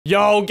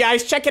Yo,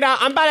 guys, check it out.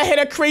 I'm about to hit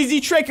a crazy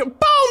trick.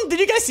 Boom! Did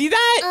you guys see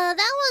that? That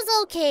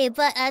was okay,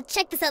 but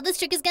check this out. This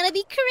trick is gonna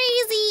be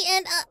crazy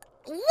and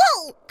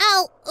whoa!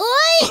 Ow!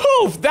 Oi!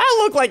 Oof, that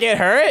looked like it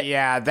hurt.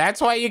 Yeah,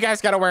 that's why you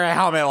guys gotta wear a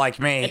helmet like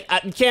me.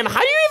 Kim, how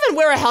do you even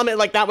wear a helmet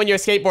like that when you're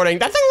skateboarding?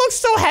 That thing looks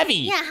so heavy.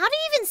 Yeah, how do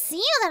you even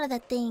see out of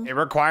that thing? It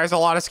requires a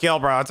lot of skill,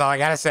 bro. That's all I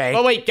gotta say.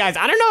 Oh, wait, guys,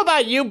 I don't know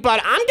about you,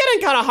 but I'm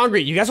getting kind of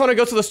hungry. You guys want to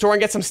go to the store and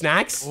get some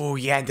snacks? Oh,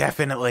 yeah,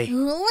 definitely.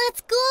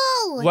 Let's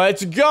go!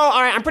 Let's go.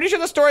 All right, I'm pretty sure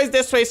the store is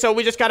this way, so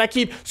we just gotta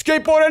keep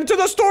skateboarding to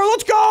the store.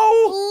 Let's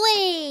go.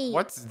 Wait.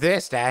 What's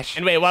this, Dash?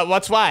 And wait,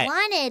 what's what?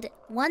 Wanted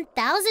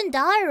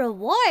 $1,000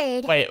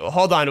 reward. Wait,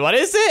 hold on. What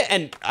is it?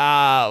 And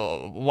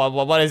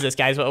what is this,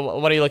 guys?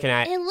 What are you looking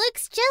at? It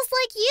looks just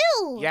like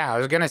you. Yeah, I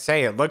was gonna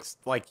say, it looks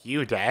like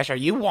you, Dash. Are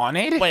you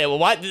wanted? Wait,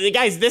 what?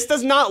 Guys, this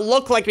does not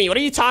look like me. What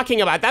are you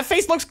talking about? That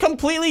face looks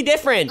completely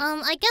different.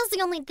 I guess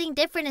the only thing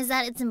different is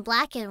that it's in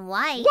black and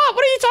white. What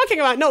are you talking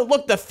about? No,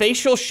 look, the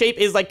facial shape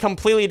is like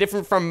completely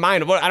different from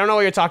mine. I don't know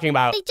what you're talking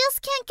about. They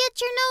just can't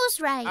get your nose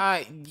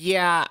right.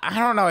 Yeah, I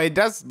don't know. It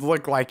does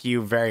look like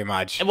you very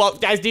much. Well,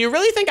 guys, do you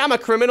really think I'm a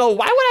criminal?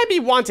 Why would I be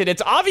wanted?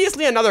 It's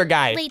obviously another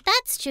guy. Wait,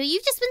 that's true.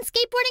 You've just been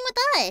skateboarding with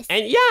us.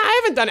 And yeah,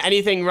 I haven't done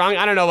anything wrong.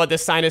 I don't know what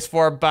this sign is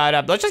for,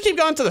 but let's just keep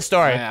going to the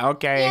store.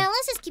 Okay. Yeah,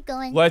 let's just keep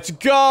going. Let's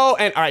go.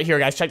 And all right, here,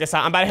 guys, check this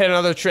out. I'm about to hit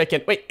another trick.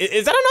 And wait,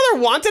 is that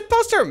another wanted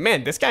poster?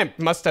 Man, this guy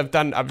must have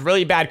done a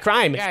really bad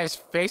crime. Yeah, his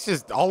face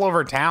is all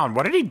over town.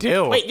 What did he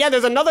do? Wait, yeah,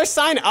 there's another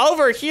sign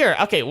over here.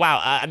 Okay,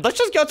 wow. Let's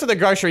just go to the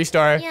grocery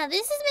store. Yeah,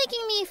 this is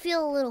making me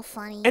feel a little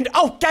funny. And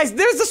oh, guys,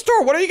 there's the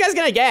store. What are you guys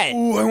gonna get?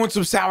 Ooh, I want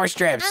some sour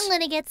strips. I'm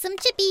gonna get some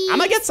chippies. I'm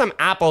gonna get some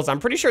apples. I'm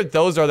pretty sure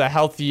those are the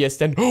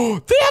healthiest. And they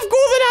have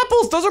golden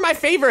apples. Those are my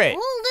favorite.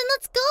 Oh, then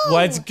let's go.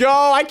 Let's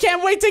go. I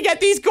can't wait to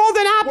get these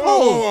golden apples.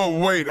 Whoa,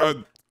 wait,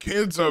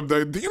 kids, do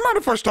you mind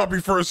if I stop you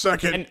for a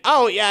second? And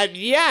oh,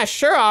 yeah,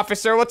 sure,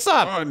 officer. What's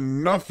up?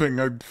 Nothing.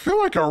 I feel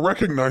like I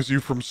recognize you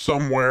from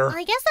somewhere.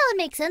 I guess that would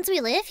make sense.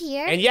 We live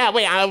here. And yeah,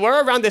 wait,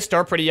 we're around this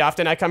store pretty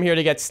often. I come here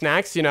to get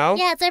snacks, you know?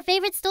 Yeah, it's our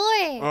favorite store.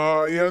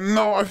 Yeah,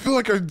 no, I feel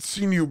like I'd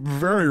seen you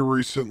very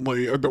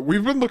recently.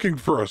 We've been looking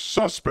for a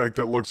suspect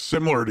that looks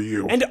similar to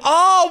you. And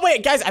oh,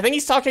 wait, guys, I think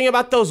he's talking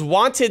about those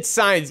wanted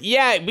signs.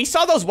 Yeah, we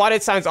saw those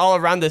wanted signs all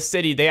around the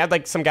city. They had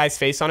like some guy's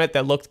face on it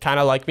that looked kind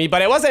of like me,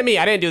 but it wasn't me.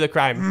 I didn't do the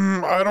crime.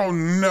 I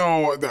don't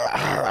know.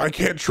 I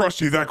can't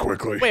trust you that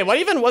quickly. Wait, what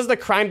even was the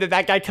crime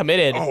that guy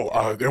committed?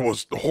 Oh, it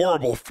was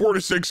horrible.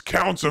 46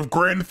 counts of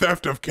grand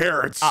theft of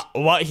carrots.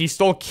 What? He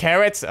stole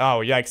carrots? Oh,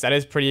 yikes, that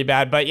is pretty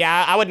bad. But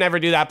yeah, I would never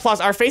do that. Plus,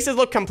 our faces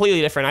look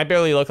completely different. I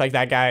barely look like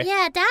that guy.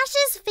 Yeah,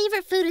 Dash's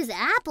favorite food is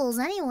apples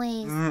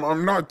anyways.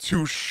 I'm not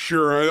too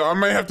sure. I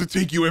may have to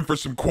take you in for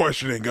some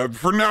questioning.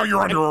 For now, you're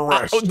under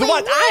arrest. What? You're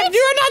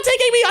not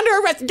taking me under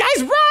arrest.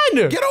 Guys,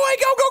 run! Get away!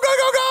 Go, go, go,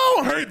 go,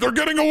 go! Hey, they're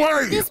getting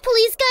away! This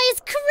police guy is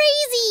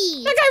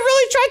crazy. That guy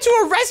really tried to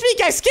arrest me.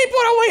 Guys,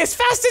 skateboard away as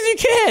fast as you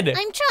can.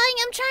 I'm trying.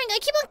 I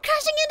keep on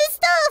crashing into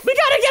stuff. We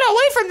gotta get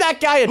away from that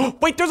guy.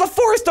 Wait, there's a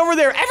forest over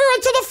there.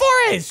 Everyone to the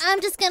forest. I'm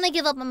just gonna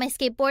give up on my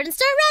skateboard and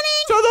start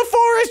running. To the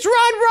forest,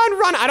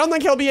 run. I don't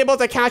think he'll be able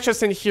to catch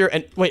us in here.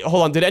 And wait,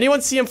 hold on. Did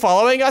anyone see him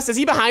following us? Is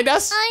he behind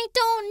us? I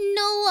don't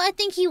know. I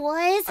think he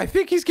was. I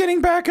think he's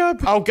getting back up.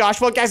 Oh gosh,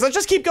 well guys, let's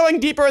just keep going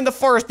deeper in the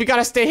forest. We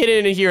gotta stay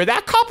hidden in here.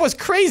 That cop was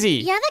crazy.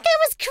 Yeah, that guy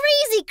was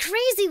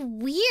crazy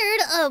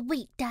weird.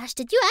 Wait, Dash,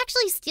 did you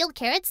actually steal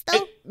carrots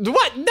though?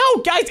 What? No,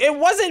 guys, it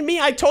wasn't me.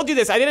 I told you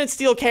this. I didn't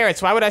steal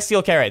carrots. Why would I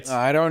steal carrots?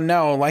 I don't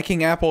know.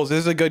 Liking apples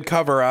is a good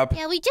cover-up.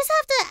 Yeah, we just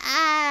have to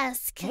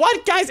ask.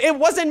 What, guys? It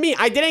wasn't me.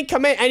 I didn't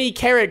commit any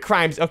carrot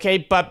crimes, okay?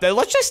 But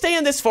let's just stay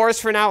in this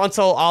forest for now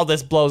until all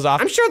this blows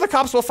off. I'm sure the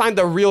cops will find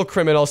the real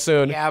criminal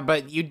soon. Yeah,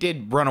 but you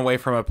did run away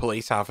from a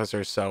police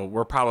officer, so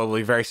we're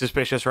probably very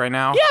suspicious right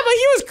now. Yeah, but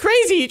he was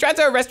crazy. He tried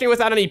to arrest me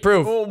without any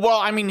proof. Well,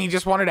 I mean, he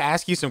just wanted to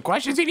ask you some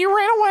questions and you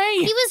ran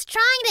away. He was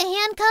trying to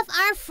handcuff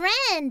our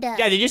friend.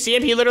 Yeah, did you see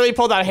him? He literally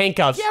pulled out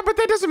handcuffs. Yeah, but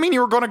that doesn't mean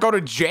you were going to go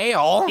to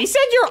jail. He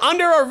said you're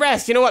under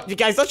arrest. You know what,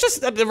 guys? Let's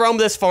just roam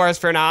this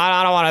forest for now.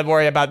 I don't want to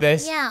worry about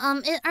this. Yeah,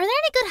 are there any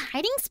good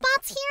hiding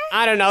spots here?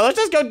 I don't know. Let's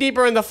just go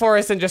deeper in the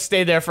forest and just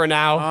stay there for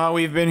now. Oh,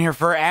 we've been here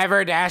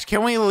forever, Dash.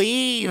 Can we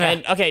leave?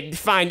 And, okay,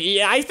 fine.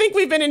 Yeah, I think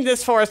we've been in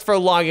this forest for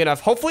long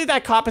enough. Hopefully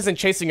that cop isn't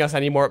chasing us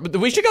anymore. But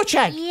we should go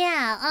check.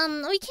 Yeah,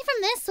 we came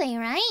from this way,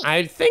 right?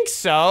 I think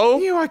so.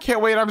 Ew, I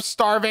can't wait. I'm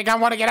starving. I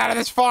want to get out of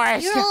this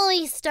forest. You're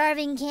always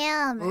starving,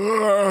 Cam.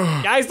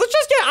 Guys, let's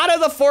just get out of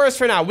the forest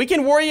for now. We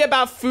can worry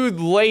about food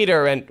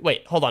later. And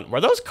wait, hold on.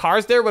 Were those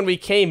cars there when we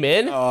came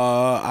in?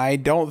 I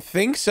don't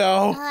think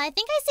so. I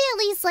think I see at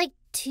least like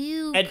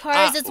two And,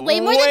 cars. It's way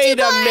more than two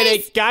cars. Wait a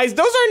minute, guys.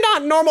 Those are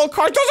not normal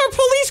cars. Those are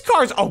police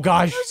cars. Oh,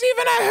 gosh. There's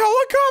even a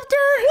helicopter.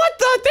 What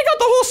the? They got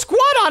the whole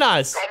squad on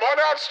us. Come on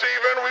out,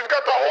 Steven. We've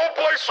got the whole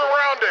place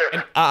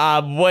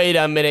surrounded. Wait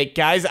a minute,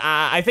 guys.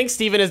 I think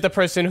Steven is the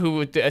person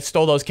who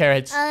stole those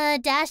carrots.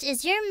 Dash,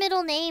 is your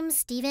middle name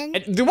Steven?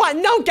 What?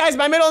 No, guys,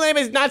 my middle name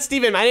is not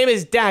Steven. My name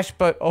is Dash,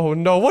 but oh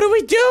no, what do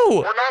we do?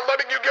 We're not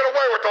letting you get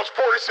away with those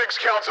 46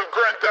 counts of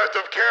grand theft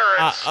of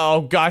carrots.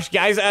 Oh gosh,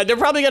 guys, they're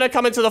probably gonna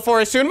come into the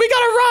forest soon. We gotta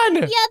gotta run.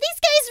 Yeah, these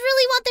guys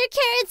really want their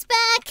carrots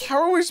back.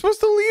 How are we supposed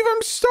to leave?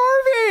 I'm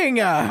starving.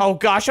 Oh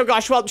gosh.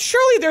 Well,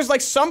 surely there's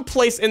like some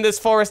place in this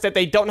forest that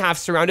they don't have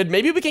surrounded.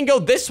 Maybe we can go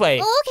this way.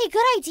 Oh, okay,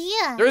 good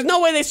idea. There's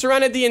no way they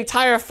surrounded the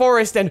entire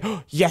forest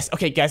and yes,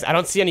 okay guys, I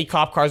don't see any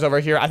cop cars over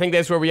here. I think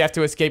that's where we have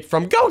to escape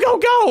from. Go!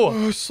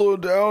 Oh, slow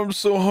down. I'm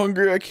so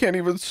hungry. I can't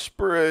even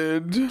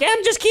sprint.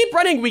 Cam, just keep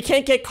running. We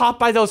can't get caught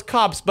by those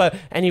cops. But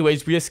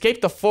anyways, we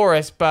escaped the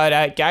forest.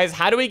 But guys,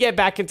 how do we get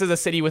back into the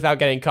city without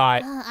getting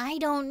caught? I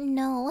don't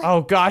know.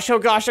 Oh gosh.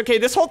 Okay,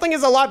 this whole thing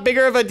is a lot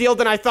bigger of a deal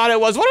than I thought it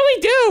was. What do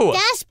we do?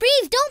 Dash,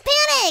 breathe, don't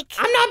panic.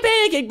 I'm not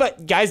panicking,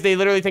 but guys, they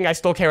literally think I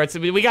stole carrots.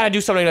 We gotta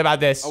do something about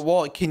this.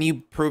 Well, can you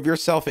prove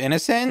yourself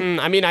innocent?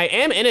 I mean, I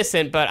am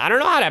innocent, but I don't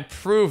know how to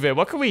prove it.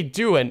 What can we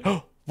do? And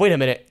wait a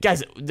minute,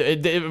 guys,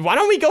 why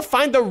don't we go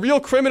find the real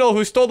criminal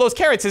who stole those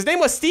carrots? His name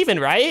was Steven,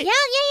 right? Yeah.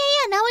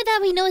 Now that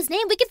we know his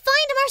name, we can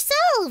find him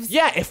ourselves.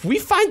 Yeah, if we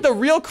find the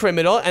real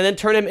criminal and then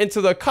turn him into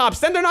the cops,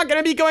 then they're not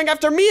gonna be going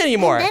after me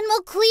anymore. And then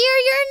we'll clear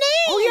your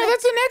name. Oh, yeah,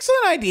 that's an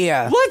excellent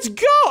idea. Let's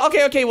go.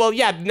 Okay, well,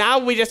 yeah, now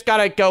we just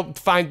gotta go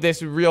find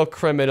this real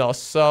criminal.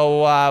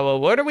 So,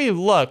 where do we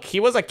look? He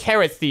was a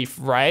carrot thief,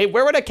 right?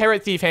 Where would a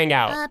carrot thief hang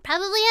out?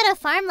 Probably at a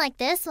farm like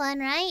this one,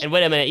 right? And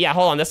wait a minute, yeah,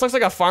 hold on. This looks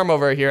like a farm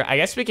over here. I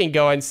guess we can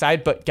go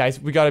inside, but guys,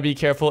 we gotta be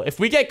careful. If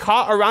we get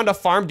caught around a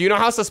farm, do you know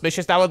how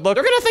suspicious that would look?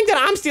 They're gonna think that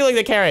I'm stealing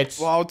the carrots.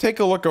 Well, I'll take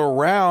a look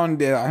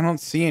around. I don't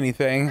see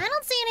anything. I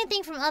don't see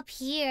anything from up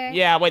here.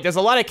 Yeah, wait, there's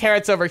a lot of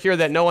carrots over here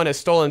that no one has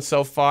stolen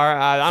so far.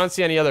 I don't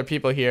see any other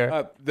people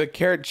here. The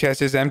carrot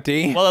chest is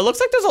empty. Well, it looks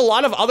like there's a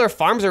lot of other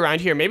farms around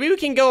here. Maybe we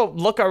can go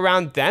look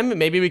around them.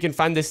 Maybe we can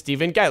find this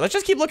Steven guy. Let's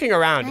just keep looking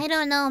around. I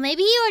don't know.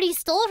 Maybe he already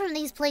stole from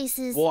these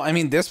places. Well, I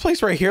mean, this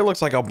place right here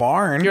looks like a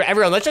barn. Here,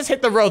 everyone, let's just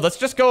hit the road. Let's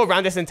just go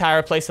around this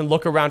entire place and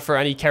look around for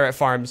any carrot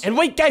farms. And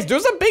wait, guys,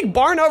 there's a big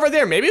barn over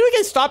there. Maybe we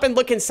can stop and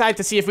look inside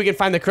to see if we can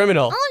find the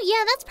criminal. Oh,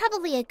 yeah, that's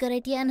probably a good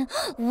idea. And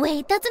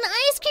wait, that's an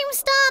ice cream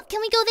stop.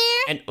 Can we go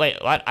there? And wait,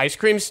 what? Ice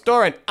cream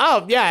store? And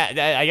oh,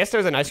 yeah, I guess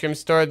there's an ice cream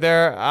store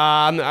there.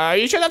 Are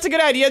you sure that's a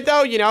good idea,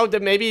 though? You know,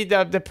 that maybe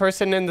the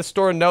person in the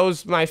store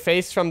knows my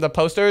face from the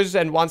posters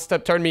and wants to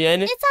turn me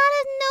in? It's out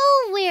of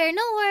nowhere.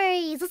 No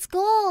worries. Let's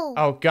go.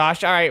 Oh,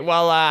 gosh. All right.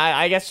 Well,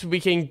 I guess we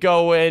can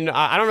go in.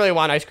 I don't really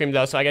want ice cream,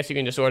 though, so I guess you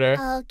can just order.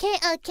 Okay.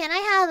 Can I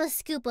have a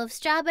scoop of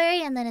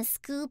strawberry and then a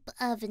scoop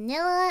of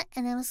vanilla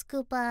and then a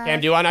scoop of...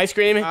 Cam, do you want ice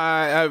cream?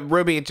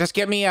 Ruby, just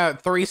get me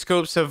 3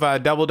 scoops of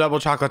double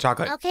chocolate.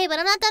 Okay, but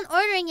I'm not done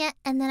ordering yet.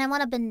 And then I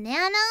want a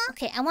banana.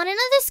 Okay, I want another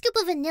scoop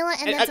of vanilla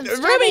and then some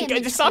strawberry.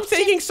 Ruby, stop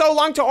taking so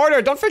long to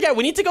order. Don't forget,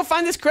 we need to go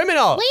find this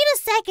criminal. Wait a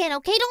second,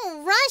 okay?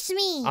 Don't rush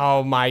me.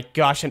 Oh my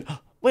gosh. And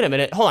wait a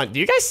minute. Hold on. Do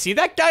you guys see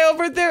that guy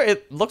over there?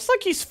 It looks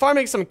like he's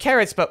farming some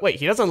carrots, but wait,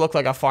 he doesn't look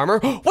like a farmer.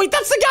 Wait,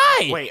 that's the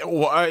guy. Wait,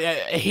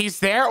 he's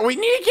there? We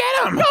need to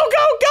get him. Go.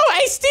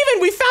 Hey,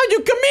 Steven, we found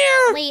you. Come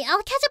here. Wait,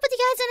 I'll catch up with you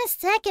guys in a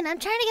second. I'm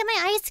trying to get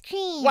my ice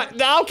cream.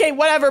 What? Okay,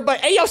 whatever. But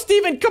hey, yo,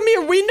 Steven, come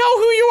here. We know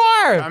who you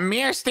are. Come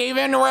here,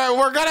 Steven.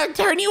 We're gonna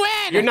turn you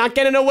in. You're not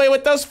getting away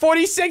with those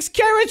 46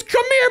 carrots.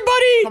 Come here,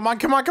 buddy.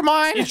 Come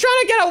on. He's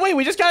trying to get away.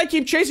 We just gotta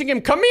keep chasing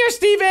him. Come here,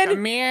 Steven.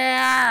 Come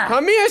here.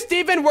 Come here,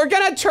 Steven. We're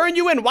gonna turn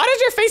you in. Why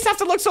does your face have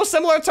to look so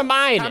similar to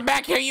mine? Come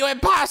back here, you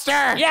imposter.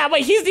 Yeah,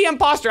 wait, he's the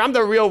imposter. I'm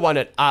the real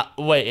one.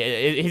 Wait,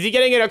 is he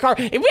getting in a car?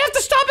 We have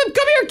to stop him.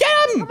 Come here,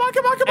 get him.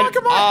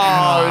 Come on.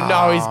 Oh,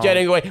 no, he's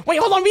getting away. Wait,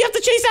 hold on. We have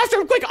to chase after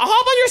him. Quick,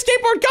 hop on your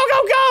skateboard.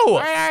 Go. All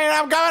right,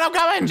 I'm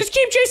going. Just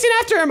keep chasing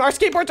after him. Our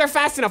skateboards are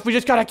fast enough. We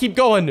just gotta keep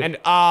going. And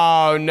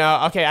oh,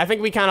 no. Okay, I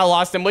think we kind of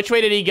lost him. Which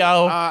way did he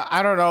go?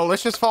 I don't know.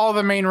 Let's just follow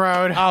the main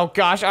road. Oh,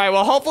 gosh. All right,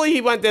 well, hopefully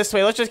he went this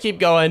way. Let's just keep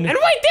going. And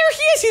wait, there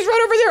he is. He's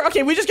right over there.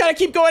 Okay, we just gotta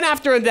keep going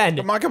after him then.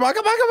 Come on.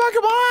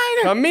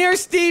 Come here,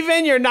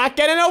 Steven. You're not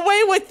getting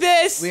away with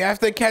this. We have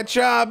to catch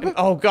up.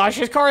 Oh, gosh.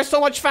 His car is so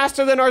much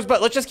faster than ours,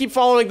 but let's just keep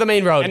following the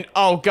main road. And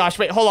oh, gosh.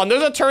 Wait, hold on.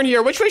 There's a turn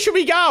here. Which way should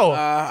we go?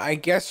 I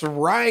guess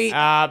right.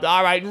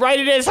 All right. Right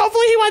it is.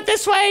 Hopefully he went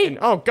this way. And,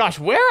 oh, gosh.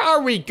 Where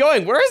are we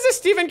going? Where is this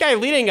Steven guy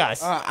leading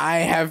us? I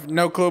have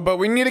no clue, but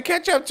we need to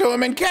catch up to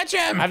him and catch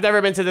him. I've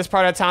never been to this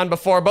part of town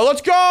before, but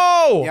let's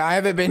go. Yeah, I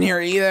haven't been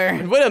here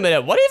either. Wait a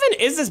minute. What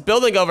even is this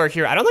building over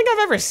here? I don't think I've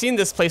ever seen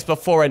this place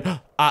before. And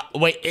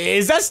wait,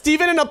 is that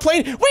Steven in a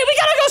plane? Wait, we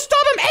gotta go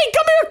stop him. Hey,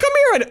 come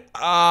here. And,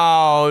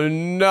 oh,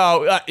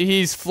 no.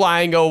 He's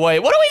flying away.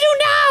 What do we do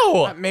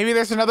now? Maybe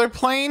there's another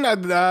plane.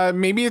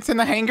 Maybe it's in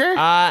the hangar.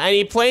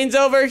 Any planes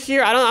over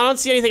here? I don't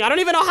see anything. I don't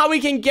even know how we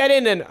can get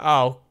in. And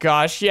oh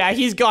gosh, yeah,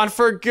 he's gone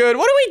for good.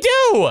 What do we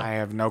do? I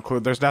have no clue.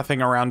 There's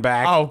nothing around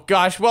back. Oh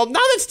gosh. Well, now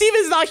that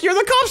Steven's not here,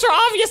 the cops are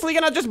obviously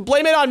gonna just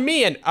blame it on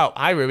me. And oh,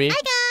 hi, Ruby. Hi,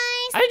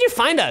 guys. How did you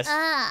find us?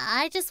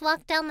 I just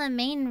walked down the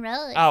main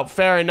road. Oh,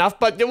 fair enough.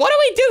 But what do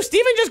we do?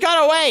 Steven just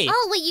got away.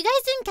 Oh, wait, you guys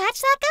didn't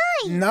catch that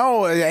guy?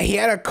 No, he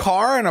had a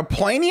car and a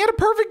plane. He had a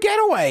perfect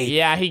getaway.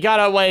 Yeah, he got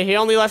away. He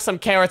only left some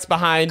carrots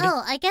behind.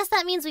 Oh, I guess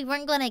that means we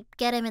weren't going to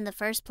get him in the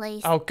first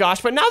place. Oh,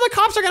 gosh. But now the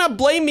cops are going to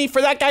blame me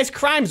for that guy's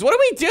crimes. What do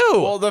we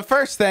do? Well, the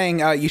first thing,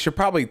 you should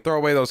probably throw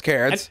away those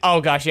carrots.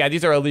 Oh, gosh. Yeah,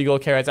 these are illegal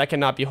carrots. I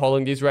cannot be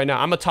holding these right now.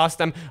 I'm going to toss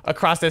them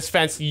across this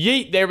fence.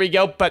 Yeet. There we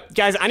go. But,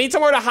 guys, I need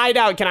somewhere to hide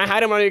out. Can I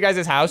hide them under your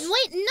guys' house?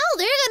 Wait, no,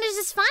 they're going to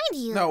just find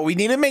you. No, we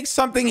need to make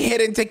something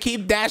hidden to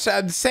keep Dash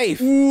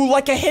safe. Ooh,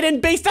 like a hidden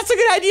base. That's a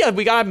good idea.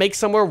 We gotta make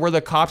somewhere where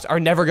the cops are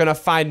never gonna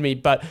find me.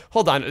 But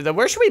hold on,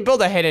 where should we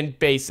build a hidden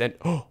base? And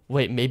oh,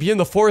 wait, maybe in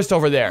the forest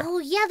over there. Oh,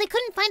 yeah, they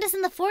couldn't find us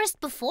in the forest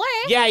before.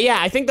 Yeah,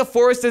 I think the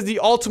forest is the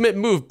ultimate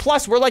move.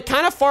 Plus, we're like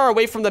kind of far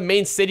away from the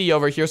main city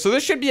over here, so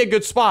this should be a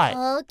good spot.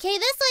 Okay,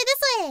 this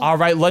way. All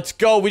right, let's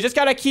go. We just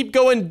gotta keep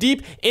going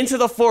deep into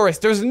the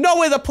forest. There's no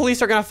way the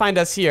police are gonna find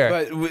us here.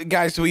 But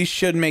guys, we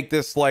should make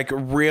this like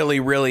really,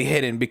 really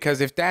hidden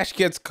because if Dash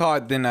gets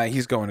caught, then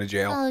he's going to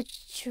jail. Oh,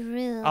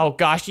 true. Oh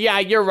gosh, yeah,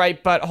 you're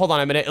right, but hold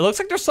on a minute. It looks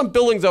like there's some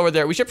buildings over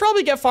there. We should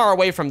probably get far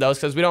away from those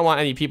because we don't want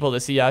any people to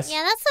see us.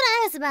 Yeah, that's what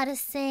I was about to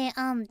say.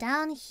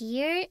 Down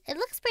here, it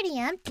looks pretty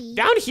empty.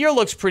 Down here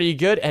looks pretty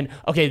good, and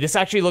okay, this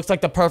actually looks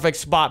like the perfect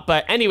spot.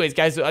 But anyways,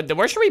 guys,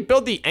 where should we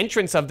build the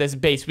entrance of this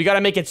base? We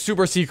gotta make it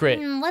super secret.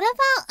 What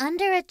about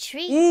under a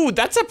tree? Ooh,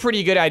 that's a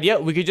pretty good idea.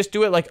 We could just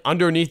do it like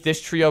underneath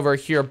this tree over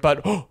here.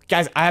 But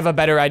guys, I have a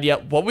better idea.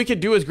 What we could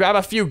do is grab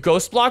a few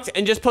ghost blocks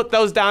and just put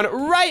those down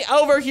right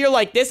over here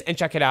like this, and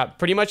check it out.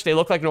 Pretty much they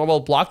look like normal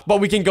blocks, but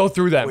we can go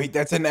through them. Wait,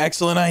 that's an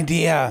excellent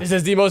idea. This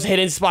is the most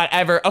hidden spot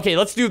ever. Okay,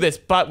 let's do this.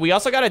 But we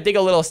also gotta dig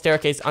a little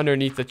staircase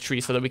underneath the tree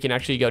so that we can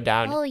actually go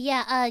down. Oh,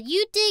 yeah,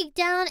 you dig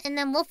down and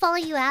then we'll follow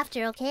you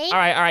after, okay? All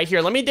right,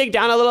 here, let me dig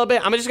down a little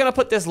bit. I'm just gonna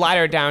put this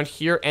ladder down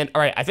here, and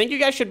all right, I think you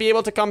guys should be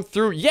able to come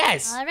through.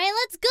 Yes! All right,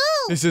 let's go!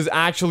 This is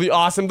actually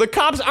awesome. The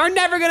cops are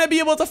never gonna be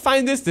able to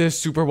find this. This is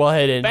super well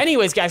hidden. But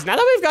anyways, guys, now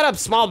that we've got a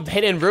small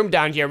hidden room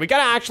down here, we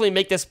gotta actually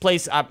make this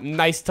place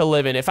nice to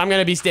live in if I'm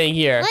gonna be staying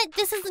here. What?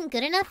 This isn't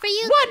good enough for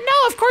you? What?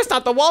 No, of course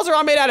not. The walls are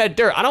all made out of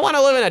dirt. I don't want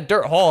to live in a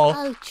dirt hole.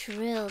 Oh,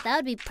 true. That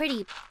would be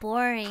pretty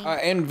boring.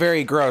 And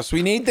very gross.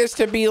 We need this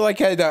to be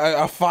like a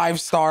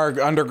 5-star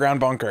underground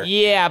bunker.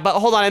 Yeah, but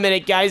hold on a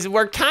minute, guys.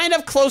 We're kind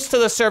of close to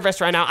the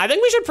surface right now. I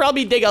think we should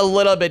probably dig a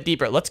little bit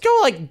deeper. Let's go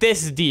like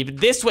this deep.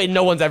 This way,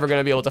 no one's ever going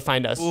to be able to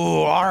find us. Ooh,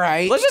 all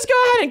right. Let's just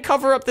go ahead and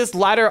cover up this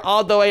ladder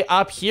all the way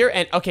up here.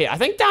 And okay, I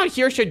think down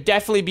here should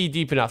definitely be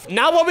deep enough.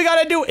 Now what we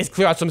got to do is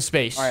clear out some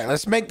space. All right,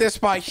 let's make this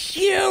spot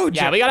huge.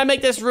 Yeah, we got to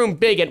make this room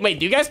big. And wait,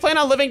 do you guys plan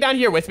on living down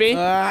here with me?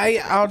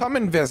 I'll come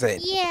and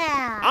visit.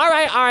 Yeah. All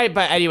right.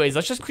 But anyways,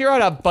 let's just clear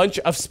out a bunch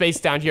of space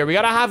down here. We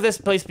got to have this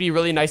place be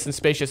really nice and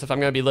spacious if I'm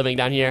going to be living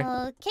down here.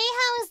 Okay,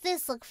 how does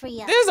this look for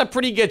you? This is a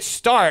pretty good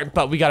start,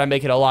 but we got to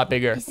make it a lot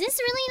bigger. Is this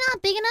really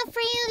not big enough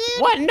for you,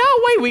 dude? What? No,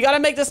 wait, we gotta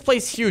make this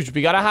place huge.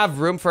 We gotta have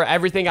room for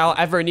everything I'll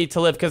ever need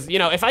to live. Because, you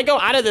know, if I go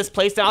out of this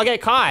place, then I'll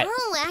get caught.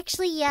 Oh,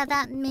 actually, yeah,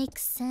 that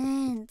makes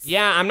sense.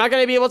 Yeah, I'm not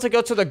gonna be able to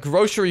go to the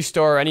grocery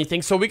store or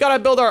anything. So we gotta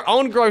build our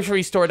own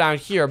grocery store down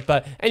here.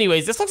 But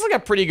anyways, this looks like a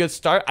pretty good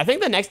start. I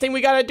think the next thing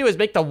we gotta do is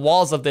make the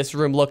walls of this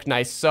room look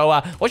nice.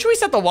 So what should we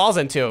set the walls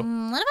into?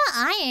 What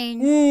about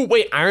iron? Ooh,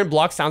 wait, iron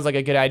block sounds like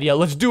a good idea.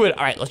 Let's do it.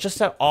 All right, let's just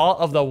set all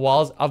of the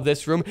walls of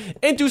this room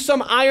into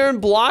some iron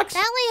blocks.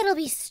 That way it'll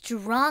be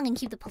strong and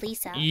keep the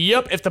police out.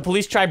 Yep, if the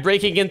police try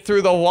breaking in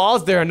through the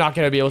walls, they're not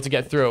going to be able to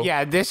get through.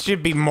 Yeah, this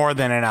should be more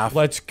than enough.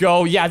 Let's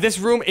go. Yeah, this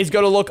room is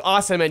going to look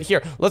awesome. And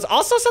here, let's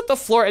also set the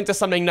floor into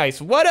something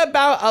nice. What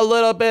about a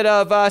little bit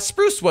of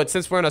spruce wood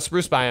since we're in a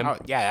spruce biome? Oh,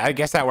 yeah, I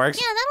guess that works.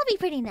 Yeah, that'll be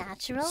pretty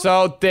natural.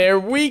 So there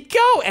we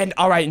go. And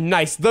all right,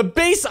 nice. The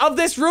base of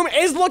this room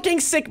is looking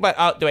sick.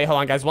 But wait, hold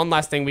on, guys. One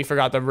last thing. We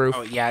forgot the roof.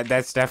 Oh, yeah,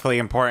 that's definitely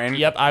important.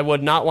 Yep, I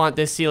would not want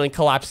this ceiling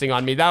collapsing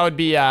on me. That would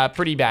be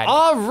pretty bad.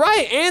 All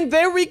right, and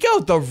there we go.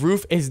 The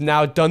roof is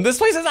now done. This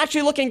place is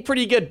actually looking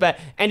pretty good. But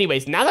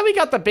anyways, now that we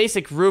got the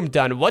basic room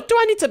done, what do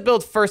I need to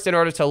build first in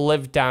order to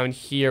live down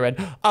here? And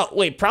oh,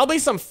 wait, probably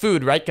some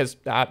food, right? Because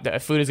the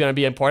food is going to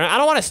be important. I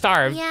don't want to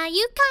starve. Yeah,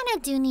 you kind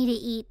of do need to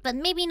eat, but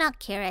maybe not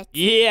carrots.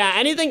 Yeah,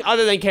 anything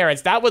other than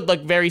carrots. That would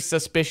look very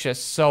suspicious.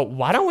 So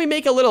why don't we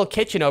make a little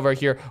kitchen over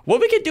here?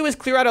 What we could do is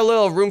clear out a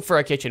little room for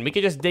a kitchen. We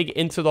could just dig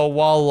into the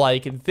wall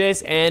like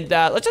this, and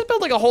let's just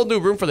build like a whole new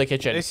room for the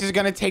kitchen. This is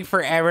gonna take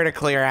forever to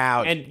clear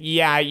out. And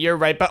yeah, you're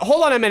right. But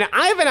hold on a minute.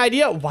 I have an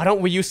idea. Why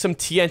don't we use some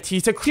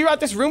TNT to clear out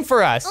this room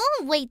for us?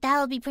 Oh, wait,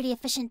 that'll be pretty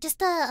efficient. Just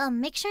to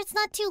make sure it's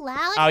not too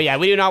loud. Oh, yeah,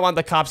 we do not want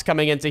the cops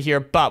coming into here.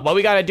 But what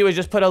we got to do is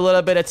just put a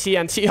little bit of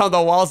TNT on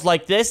the walls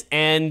like this.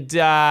 And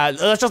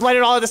let's just light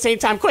it all at the same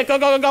time. Quick, go,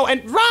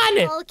 and run!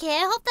 Okay,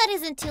 I hope that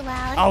isn't too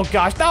loud. Oh,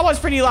 gosh, that was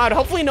pretty loud.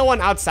 Hopefully no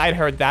one outside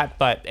heard that.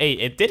 But, hey,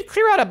 it did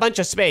clear out a bunch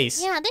of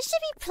space. Yeah, this this should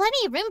be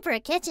plenty of room for a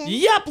kitchen.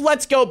 Yep,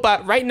 let's go.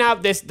 But right now,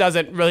 this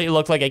doesn't really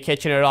look like a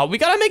kitchen at all. We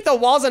gotta make the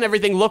walls and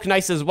everything look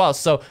nice as well.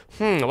 So,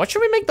 what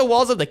should we make the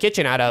walls of the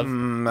kitchen out of?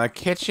 A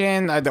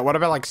kitchen? What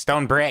about like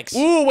stone bricks?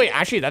 Ooh, wait,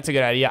 actually, that's a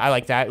good idea. I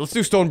like that. Let's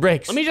do stone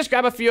bricks. Let me just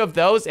grab a few of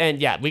those, and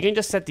yeah, we can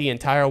just set the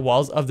entire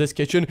walls of this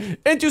kitchen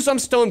into some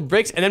stone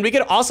bricks, and then we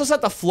could also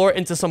set the floor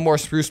into some more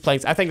spruce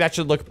planks. I think that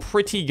should look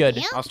pretty good.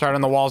 Yep. I'll start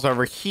on the walls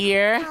over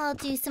here. I'll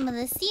do some of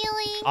the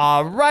ceiling.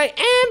 All right,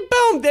 and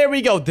boom, there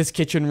we go. This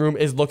kitchen room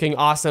is looking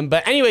awesome.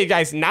 But anyway,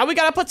 guys, now we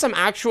gotta put some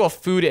actual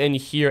food in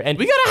here, and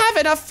we gotta have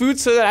enough food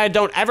so that I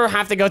don't ever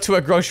have to go to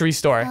a grocery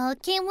store.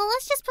 Okay, well,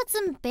 let's just put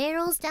some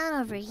barrels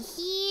down over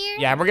here.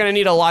 Yeah, we're gonna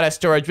need a lot of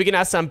storage. We can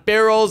have some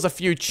barrels, a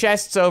few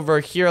chests over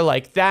here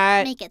like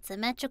that. Make it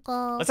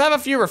symmetrical. Let's have a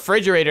few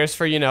refrigerators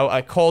for,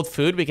 a cold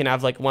food. We can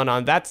have like one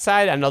on that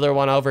side, another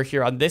one over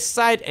here on this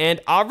side. And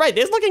all right,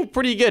 this is looking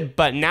pretty good,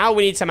 but now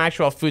we need some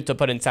actual food to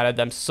put inside of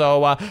them.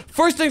 So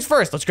first things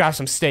first, let's grab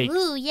some steak.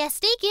 Ooh, yeah,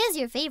 steak is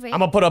your favorite. I'm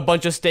gonna put a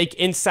bunch of steak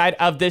inside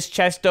of this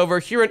chest over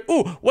here. And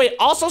ooh, wait,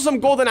 also some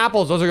golden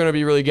apples. Those are gonna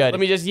be really good. Let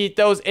me just eat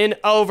those in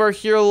over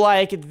here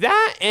like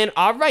that. And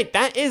all right,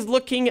 that is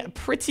looking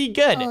pretty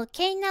good.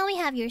 Okay, now we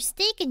have your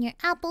steak and your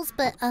apples,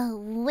 but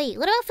wait,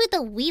 what about food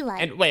that we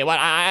like? And wait, what?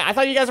 I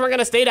thought you guys weren't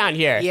gonna stay down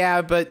here.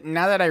 Yeah, but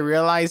now that I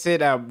realize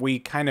it, we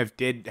kind of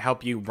did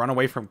help you run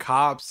away from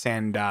cops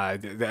and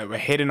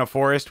hid in a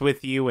forest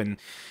with you, and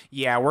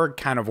yeah, we're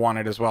kind of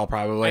wanted as well,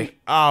 probably.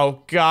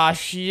 Oh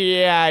gosh,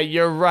 yeah,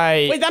 you're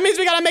right. Wait, that means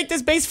we gotta make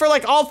this base for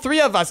like all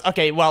three of us.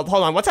 Okay, well,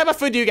 hold on. What type of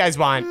food do you guys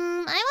want?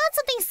 I want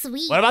something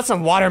sweet. What about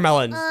some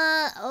watermelons?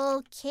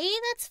 Okay,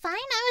 that's fine.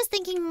 I was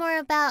thinking more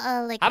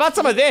about, like... How about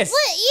some of this?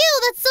 What?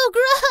 Ew, that's so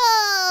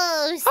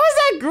gross! How is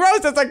that gross?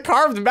 That's a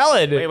carved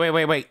melon.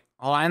 Wait.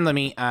 Hold on, let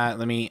me,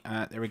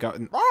 there we go.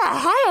 Oh,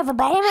 hi,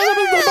 everybody.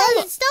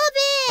 Stop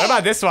it! What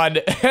about this one?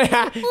 Wait,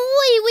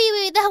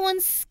 that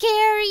one's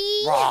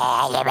scary.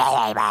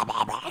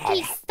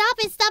 Okay,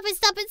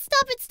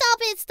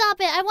 stop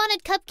it. I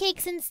wanted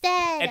cupcakes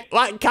instead.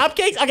 What,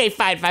 cupcakes? Okay,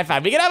 fine.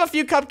 We can have a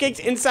few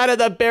cupcakes inside of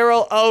the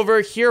barrel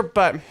over here,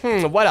 but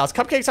what else?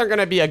 Cupcakes aren't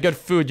gonna be a good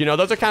food,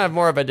 those are kind of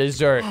more of a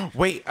dessert.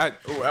 Wait,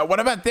 what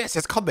about this?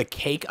 It's called the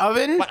cake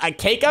oven? What, a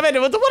cake oven?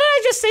 What did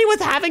I just say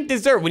with having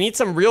dessert? We need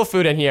some real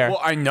food in here. Well,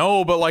 I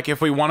know, but like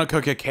if we want to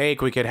cook a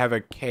cake, we could have a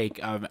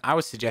cake oven. I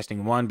was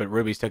suggesting one, but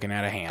Ruby's took it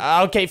out of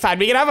hand. Okay, fine.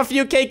 We can have a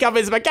few cake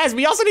ovens, but guys,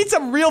 we also need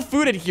some real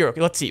food in here.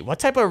 Okay, let's see. What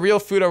type of real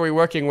food are we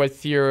working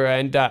with here?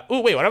 And, ooh,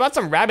 wait, what about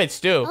some rabbit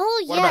stew?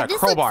 Oh, What yeah, about a this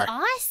crowbar? looks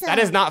awesome. That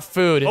is not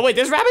food. Oh, wait,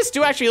 this rabbit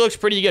stew actually looks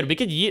pretty good. We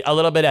could eat a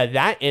little bit of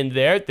that in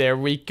there. There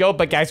we go.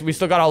 But, guys, we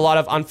still got a lot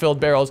of unfilled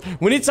barrels.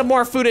 We need some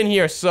more food in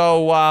here.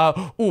 So,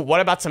 ooh,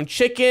 what about some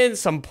chicken,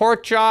 some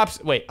pork chops?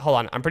 Wait, hold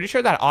on. I'm pretty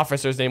sure that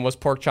officer's name was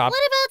Pork Chop.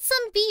 What about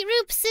some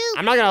beetroot soup?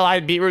 I'm not gonna lie,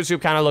 beetroot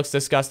soup kind of looks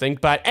disgusting,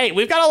 but hey,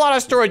 we've got a lot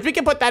of storage. We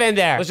can put that in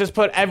there. Let's just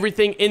put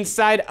everything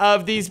inside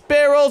of these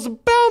barrels.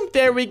 Boom,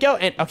 there we go.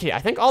 And okay, I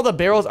think all the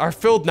barrels are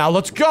filled now.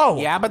 Let's go.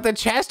 Yeah, but the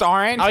chests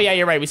aren't. Oh yeah,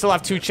 you're right. We still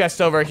have 2 chests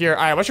over here.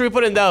 All right, what should we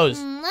put in those?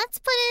 Let's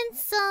put in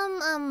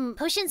some,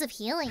 potions of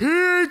healing.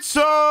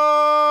 Pizza!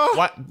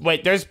 What?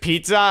 Wait, there's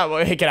pizza?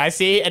 Wait, can I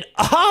see? And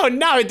oh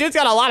no, dude's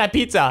got a lot of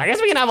pizza. I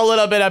guess we can have a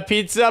little bit of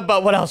pizza,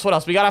 but what else?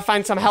 We gotta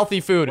find some healthy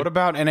food. What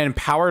about an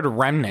empowered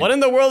remnant? What in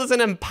the world is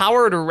an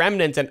empowered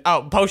remnant? And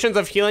oh, potions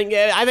of healing.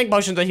 Yeah, I think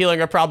potions of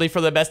healing are probably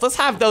for the best. Let's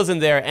have those in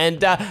there.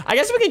 And I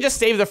guess we can just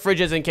save the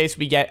fridges in case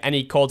we get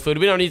any cold food.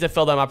 We don't need to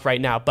fill them up right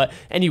now. But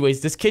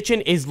anyways, this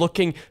kitchen is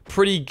looking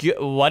pretty good.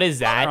 What is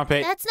that?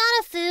 Trumpet. That's not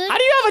a food. How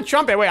do you have a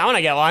trumpet? Wait, I want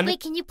to get one. Wait,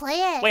 can you play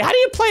it? Wait, how do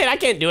you play it? I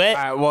can't do it.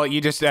 Well,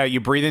 you just you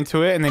breathe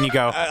into it and then you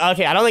go.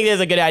 Okay, I don't think this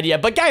is a good idea.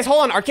 But guys,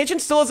 hold on. Our kitchen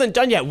still isn't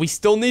done yet. We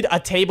still need a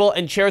table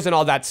and chairs and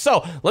all that.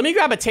 So let me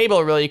grab a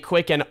table really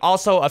quick and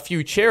also a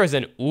few chairs.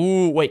 And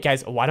ooh, wait,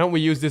 guys, why don't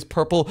we use this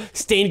purple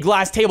stained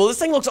glass table? This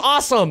thing looks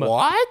awesome.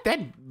 What? That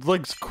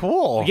looks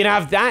cool. We can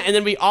have that, and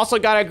then we also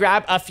gotta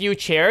grab a few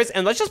chairs,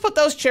 and let's just put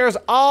those chairs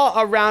all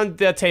around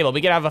the table.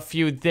 We can have a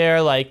few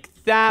there like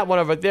that, one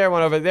over there,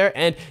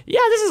 and yeah,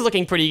 this is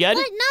looking pretty good.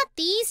 What? Not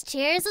these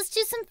chairs. Let's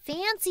do some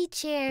fancy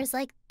chairs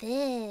like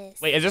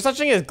this. Wait, is there such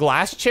thing as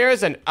glass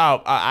chairs? And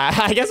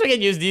I guess we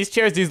can use these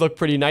chairs. These look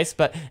pretty nice.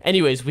 But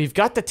anyways, we've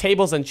got the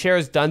tables and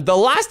chairs done. The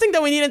last thing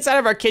that we need inside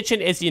of our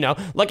kitchen is,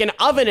 like an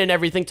oven and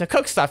everything to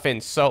cook stuff in.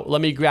 So let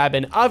me grab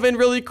an oven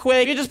really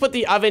quick. You can just put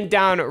the oven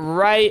down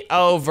right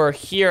over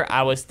here.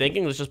 I was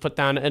thinking, let's just put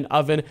down an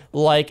oven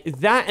like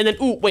that. And then,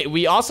 ooh, wait,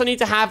 we also need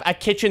to have a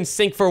kitchen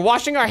sink for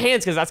washing our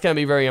hands because that's going to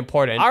be very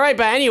important. All right,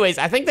 but anyways,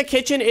 I think the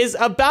kitchen is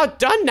about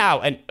done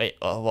now. And wait,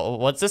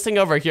 what's this thing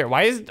over here?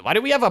 Why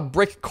do we have a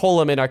brick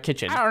column in our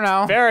kitchen? I don't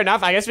know. Fair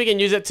enough. I guess we can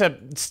use it to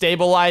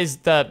stabilize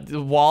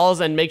the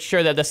walls and make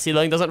sure that the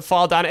ceiling doesn't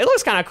fall down. It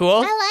looks kind of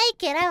cool. I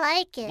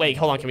like it. Wait,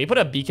 hold on. Can we put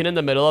a beacon in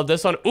the middle of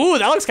this one? Ooh,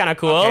 that looks kind of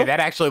cool. Okay, that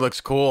actually looks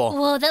cool.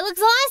 Whoa, that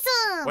looks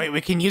awesome. room. Wait,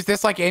 we can use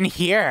this like in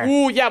here.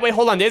 Ooh, yeah, wait,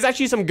 hold on. There's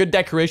actually some good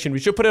decoration. We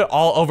should put it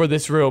all over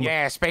this room.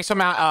 Yeah, space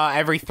them out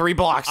every 3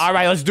 blocks. All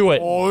right, let's do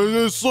it. Oh,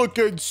 this is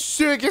looking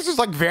sick. This is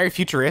like very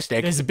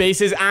futuristic. This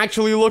base is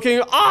actually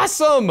looking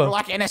awesome. We're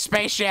like in a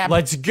spaceship.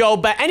 Let's go.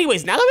 But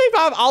anyways, now that we've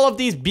got all of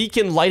these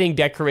beacon lighting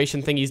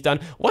decoration thingies done,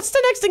 what's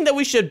the next thing that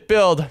we should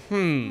build?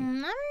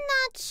 I'm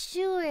not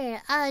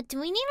sure. Do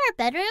we need our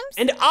bedrooms?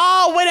 And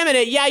oh, wait a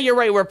minute. Yeah, you're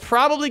right. We're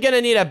probably going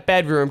to need a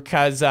bedroom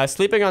because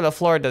sleeping on the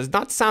floor does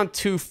not sound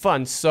too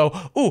fun. So,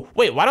 ooh,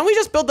 wait, why don't we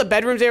just build the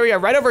bedrooms area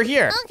right over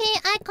here? Okay,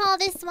 I call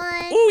this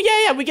one. Ooh,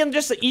 yeah, we can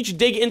just each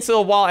dig into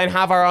the wall and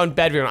have our own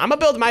bedroom. I'm gonna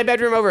build my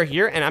bedroom over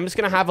here, and I'm just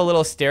gonna have a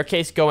little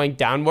staircase going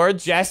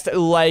downwards, just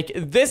like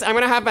this. I'm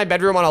gonna have my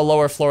bedroom on a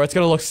lower floor. It's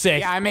gonna look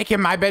sick. Yeah, I'm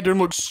making my bedroom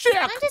look sick.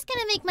 I'm just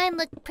gonna make mine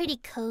look pretty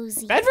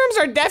cozy. Bedrooms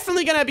are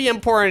definitely gonna be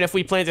important if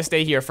we plan to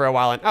stay here for a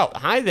while. And oh,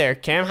 hi there,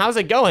 Cam. How's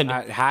it going?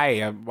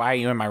 Hi, why are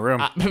you in my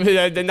room?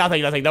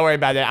 Nothing. Don't worry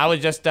about it. I was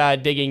just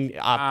digging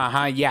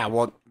up. Yeah,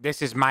 well,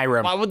 this is my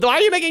room. Why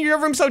are you making your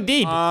room so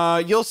deep?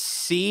 You'll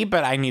see,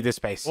 but I need the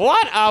space.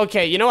 What?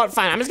 Okay, you know what?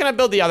 Fine. I'm just gonna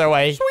build the other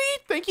way. Sweet,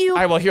 thank you. All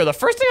right, well, here, the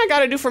first thing I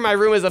gotta do for my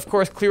room is, of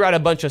course, clear out a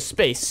bunch of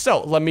space.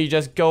 So let me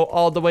just go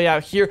all the way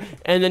out here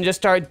and then just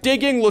start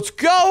digging. Let's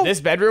go.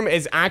 This bedroom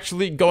is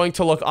actually going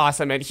to look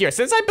awesome. And here,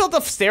 since I built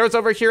the stairs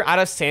over here out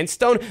of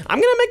sandstone, I'm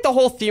gonna make the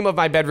whole theme of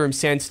my bedroom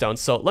sandstone.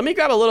 So let me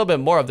grab a little bit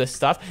more of this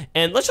stuff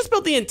and let's just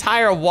build the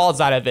entire walls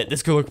out of it.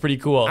 This could look pretty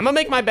cool. I'm gonna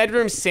make my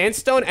bedroom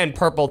sandstone and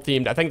purple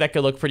themed. I think that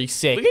could look pretty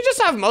sick. We could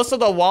just have most of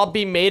the wall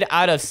be made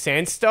out of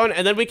sandstone,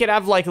 and then we could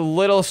have like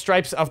little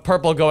stripes of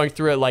purple going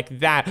through it like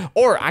that.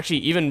 Or actually,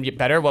 even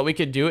better, what we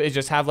could do is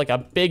just have like a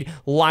big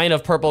line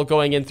of purple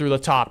going in through the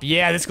top.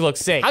 Yeah, this could look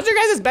sick. How's your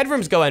guys'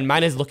 bedrooms going?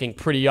 Mine is looking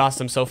pretty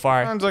awesome so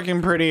far. Mine's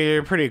looking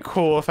pretty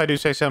cool, if I do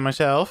say so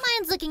myself.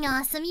 Mine's looking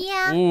awesome,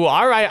 yeah. Ooh,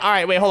 all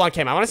right. Wait, hold on,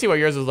 Cam. I want to see what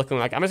yours is looking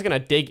like. I'm just gonna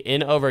dig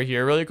in over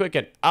here really quick.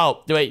 And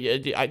oh, wait,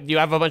 you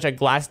have a bunch of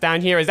glass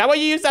down here. Is that what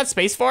you use that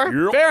space for?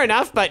 Yep. Fair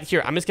enough. But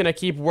here, I'm just gonna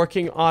keep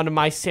working on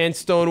my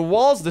sandstone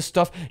walls. This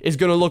stuff is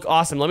gonna look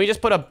awesome. Let me just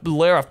put a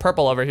layer of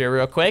purple over here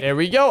real quick. There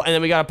we go. And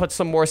then we gotta put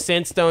some more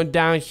sandstone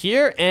down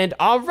here. And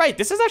all right,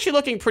 this is actually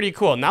looking pretty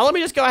cool. Now let me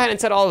just go ahead and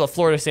set all of the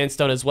floor to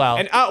sandstone as well.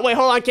 And oh, wait,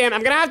 hold on, Cam.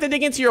 I'm gonna have to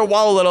dig into your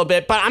wall a little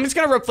bit, but I'm just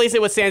gonna replace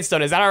it with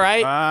sandstone. Is that all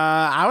right?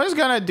 I was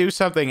gonna do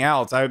something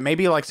else.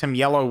 Maybe like some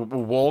yellow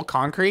wool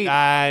concrete.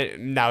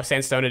 No,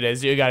 sandstone it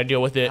is. You gotta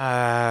deal with it.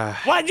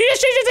 What? You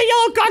just changed it to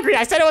yellow concrete.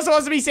 I said it was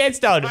supposed to be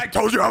sandstone. I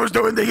told you I was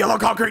doing the yellow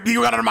concrete.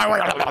 You got out of my way.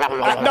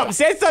 No,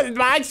 sandstone.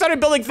 I started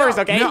building first,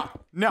 okay?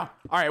 No.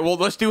 All right, well,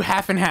 let's do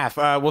half and half.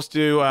 Let's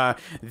do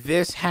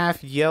this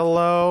half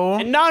yellow.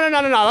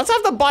 No. Let's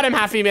have the bottom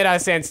half be made out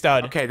of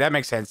sandstone. Okay, that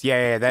makes sense.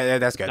 Yeah,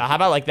 that's good. Now, how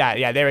about like that?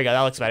 Yeah, there we go.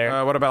 That looks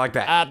better. What about like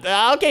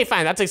that? Okay,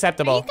 fine. That's Are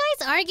acceptable. you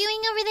guys arguing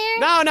over there?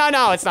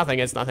 No. It's nothing.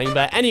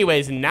 But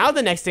anyways, now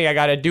the next thing I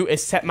gotta do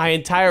is set my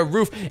entire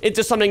roof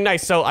into something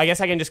nice. So I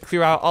guess I can just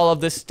clear out all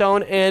of this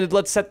stone and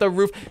let's set the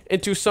roof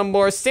into some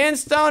more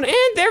sandstone. And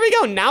there we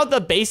go. Now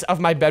the base of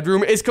my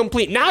bedroom is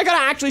complete. Now I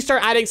gotta actually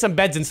start adding some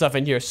beds and stuff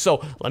in here.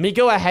 So let me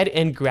go ahead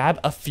and grab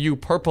a few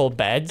purple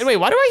beds. And wait,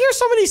 why do I hear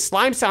so many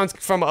slime sounds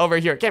from over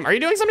here? Cam, are you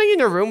doing something in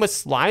your room with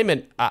slime?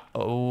 And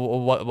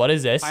what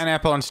is this?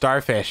 Pineapple and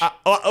starfish.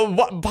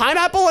 What,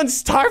 pineapple and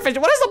starfish?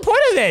 What is the point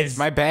of this?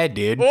 My bed,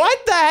 dude.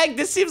 What the heck?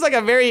 This seems like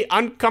a very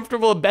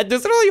uncomfortable bed.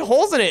 There's literally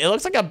holes in it. It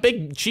looks like a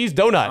big cheese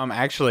donut.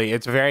 Actually,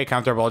 it's very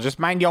comfortable. Just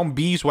mind your own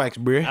beeswax,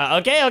 bro.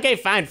 Okay,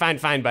 fine.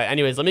 But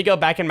anyways, let me go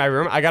back in my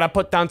room. I gotta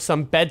put down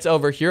some beds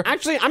over here.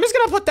 Actually, I'm just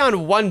gonna put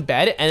down one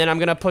bed, and then I'm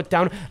gonna put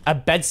down a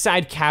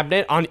bedside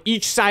cabinet on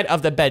each side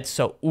of the bed.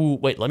 So, ooh,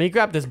 wait, let me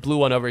grab this blue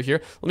one over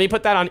here. Let me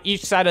put that on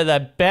each side of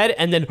the bed,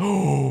 and then,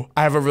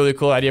 I have a really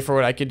cool idea for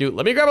what I could do.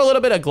 Let me grab a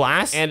little bit of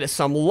glass and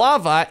some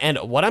lava, and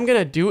what I'm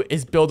gonna do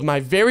is build my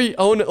very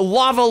own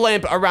lava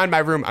lamp around my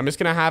room. I'm just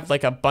gonna have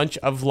like a bunch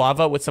of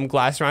lava with some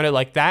glass around it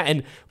like that,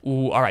 and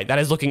ooh, all right, that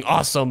is looking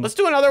awesome. Let's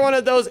do another one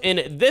of those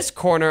in this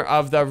corner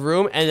of the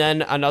room, and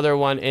then another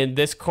one in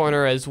this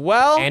corner as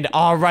well. And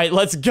all right,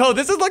 let's go.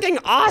 This is looking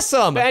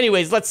awesome. But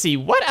anyways, let's see.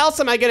 What else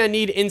am I gonna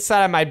need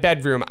inside of my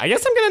bedroom? I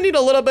guess I'm gonna need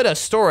a little bit of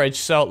storage,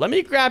 so let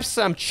me grab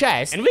some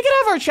chests, and we can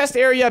have our chest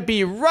area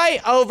be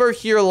right over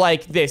here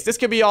like this. This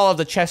could be all of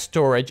the chest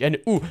storage. And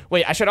ooh,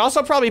 wait, I should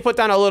also probably put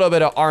down a little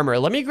bit of armor.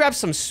 Let me grab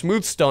some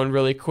smooth stone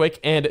really quick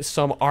and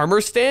some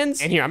armor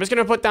stands. And here, I'm just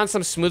gonna put down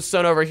some smooth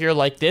stone over here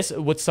like this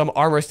with some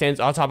armor stands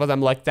on top of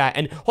them like that.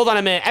 And hold on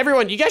a minute,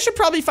 everyone, you guys should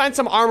probably find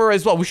some armor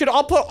as well. We should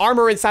all put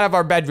armor inside of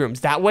our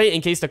bedrooms. That way,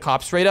 in case the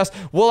cops raid us,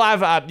 we'll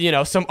have,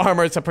 some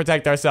armor to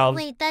protect ourselves.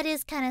 Wait, that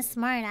is kind of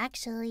smart,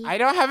 actually. I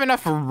don't have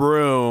enough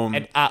room.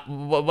 And,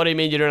 what do you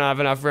mean you don't have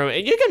enough room?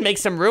 You can make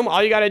some room.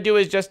 All you gotta do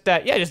is just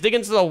dig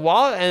into the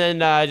wall and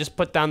then just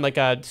put down like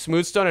a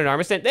smooth stone and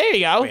armor stand. There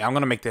you go. Wait, I'm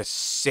gonna make this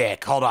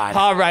sick. Hold on.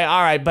 All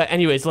right. But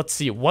anyways, let's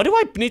see. What do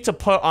I need to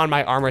put on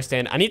my armor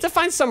stand? I need to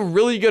find some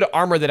really good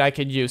armor that I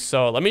could use.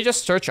 So let me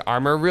just search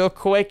armor real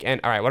quick.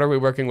 And all right, what are we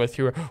working with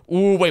here?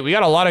 Ooh, wait, we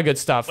got a lot of good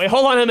stuff. Wait,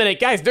 hold on a minute.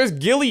 Guys, there's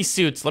ghillie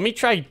suits. Let me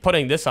try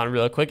putting this on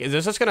real quick. Is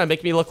this just gonna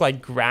make me look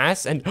like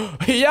grass? And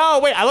yo,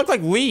 wait, I look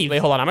like leaves. Wait,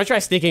 hold on. I'm gonna try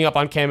sneaking up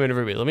on Cam and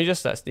Ruby. Let me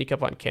just sneak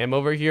up on Cam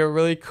over here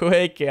really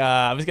quick.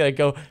 I'm just gonna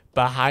go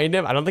behind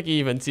him. I don't think he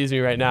even sees me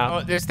right now.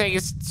 Oh, this thing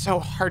is so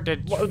hard to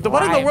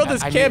What in the world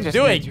is Cam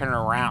doing? Turn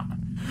around.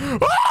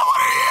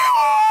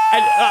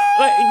 And,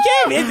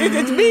 Cam,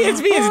 it's me, it's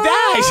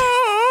Dash.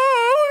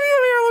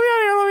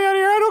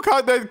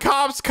 The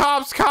cops.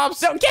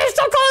 No, Cam,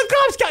 stop calling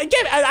cops.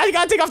 Cam, I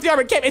gotta take off the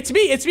armor. Cam, it's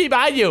me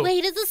behind you.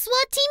 Wait, is the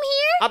SWAT team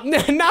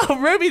here? No,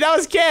 Ruby, that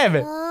was Cam.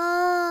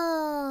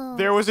 Oh.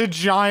 There was a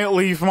giant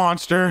leaf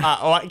monster.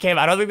 What, Cam,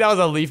 I don't think that was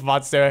a leaf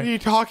monster. What are you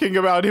talking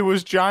about? It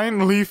was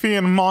giant, leafy,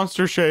 and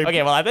monster shaped.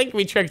 Okay, well, I think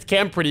we tricked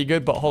Cam pretty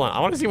good, but hold on.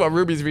 I want to see what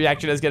Ruby's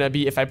reaction is going to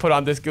be if I put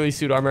on this ghillie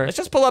suit armor. Let's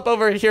just pull up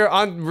over here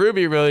on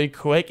Ruby really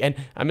quick, and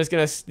I'm just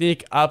going to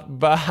sneak up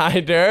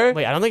behind her.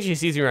 Wait, I don't think she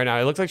sees me right now.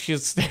 It looks like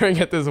she's staring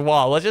at this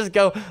wall. Let's just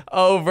go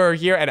over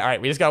here, and all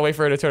right, we just got to wait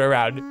for her to turn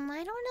around.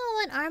 I don't know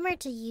what armor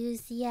to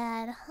use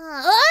yet, huh?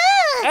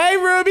 Ah! Hey,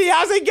 Ruby,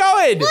 how's it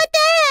going? What the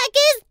heck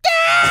is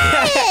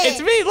that?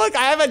 It's me. Look,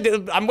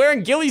 I'm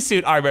wearing ghillie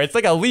suit armor. It's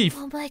like a leaf.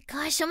 Oh my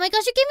gosh, you gave me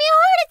a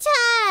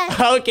heart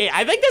attack. Okay,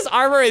 I think this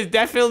armor is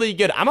definitely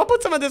good. I'm gonna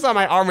put some of this on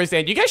my armor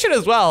stand. You guys should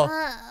as well.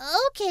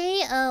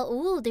 Okay.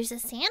 Ooh, there's a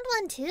sand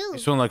one too.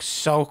 This one looks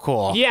so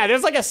cool. Yeah,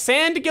 there's like a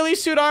sand ghillie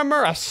suit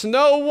armor, a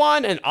snow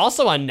one, and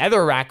also a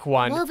netherrack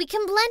one. Well, we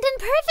can blend in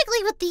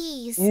perfectly with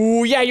these.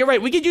 Ooh, yeah, you're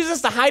right. We could use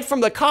this to hide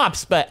from the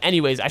cops. But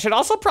anyways, I should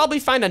also probably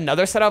find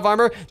another set of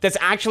armor that's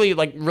actually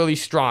like really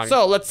strong.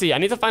 So let's see. I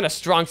need to find a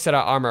strong set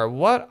of armor.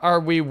 What are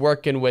we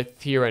working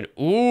with here? And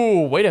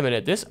ooh, wait a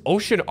minute. This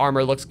ocean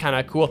armor looks kind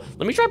of cool.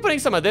 Let me try putting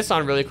some of this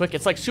on really quick.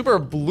 It's like super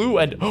blue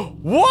and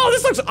whoa,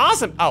 this looks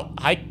awesome. Oh,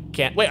 I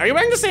can't. Wait, are you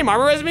wearing the same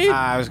armor as me?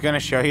 I was gonna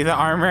show you the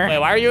armor. Wait,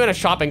 why are you in a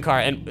shopping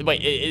cart? And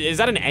wait, is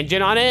that an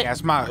engine on it? Yeah,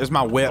 it's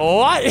my whip.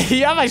 What?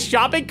 You have a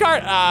shopping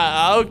cart?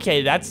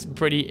 Okay, that's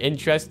pretty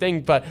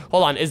interesting. But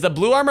hold on, is the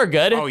blue armor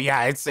good? Oh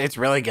yeah, it's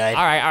really good.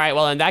 All right.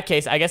 Well, in that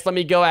case, I guess let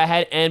me go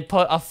ahead and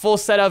put a full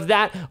set of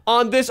that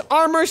on this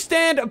armor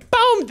stand.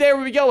 Boom! There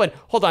we go. And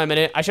hold on a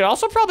minute. I should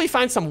also probably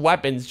find some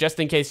weapons just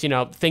in case, you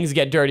know, things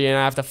get dirty and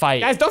I have to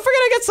fight. Guys, don't forget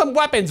to get some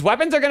weapons.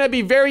 Weapons are going to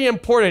be very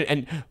important.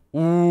 And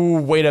ooh,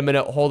 wait a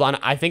minute. Hold on.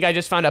 I think I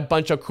just found a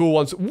bunch of cool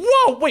ones.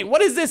 Whoa, wait,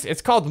 what is this?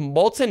 It's called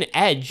Molten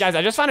Edge. Guys,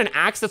 I just found an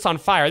axe that's on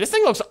fire. This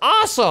thing looks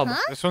awesome. Huh?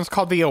 This one's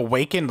called the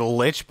Awakened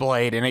Lich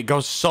Blade, and it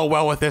goes so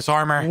well with this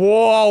armor.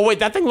 Whoa, wait,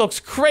 that thing looks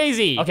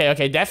crazy.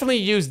 Okay, definitely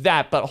use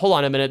that, but hold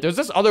on a minute. There's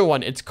this other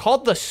one. It's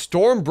called the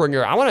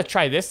Stormbringer. I want to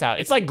try this out.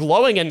 It's like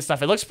glowing and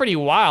stuff. It looks pretty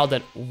wild,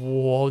 and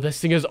whoa, this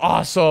thing is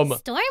awesome.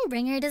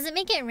 Stormbringer, does it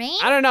make it rain?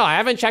 I don't know. I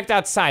haven't checked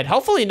outside.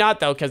 Hopefully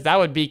not, though, because that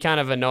would be kind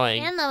of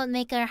annoying. And that would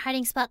make our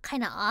hiding spot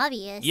kind of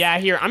obvious. Yeah,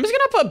 here. I'm just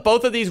gonna put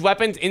both of these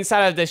weapons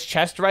inside of this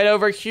chest right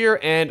over here.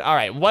 And all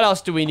right, what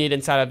else do we need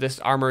inside of this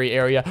armory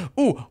area?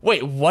 Ooh,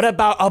 wait, what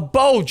about a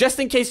bow? Just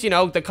in case, you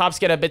know, the cops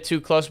get a bit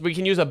too close, we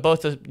can use a bow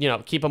to, you know,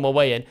 keep them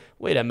away. And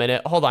wait a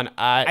minute, hold on.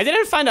 I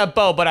didn't find a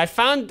bow, but I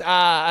found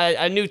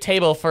a new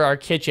table for our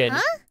kitchen.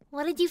 Huh?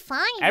 What did you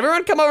find?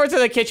 Everyone come over to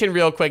the kitchen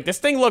real quick. This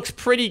thing looks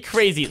pretty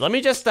crazy. Let me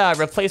just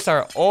replace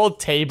our old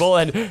table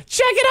and check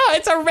it out.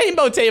 It's a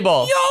rainbow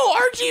table. Yo,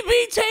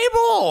 RGB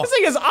table! This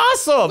thing is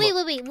awesome. Wait.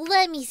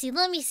 Let me see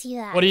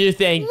that. What do you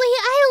think? Wait,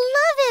 I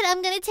love it.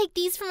 I'm gonna take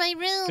these for my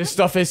room. This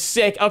stuff is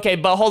sick. Okay,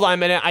 but hold on a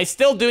minute. I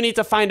still do need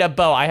to find a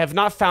bow. I have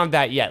not found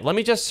that yet. Let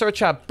me just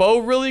search up bow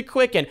really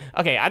quick. And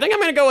okay, I think I'm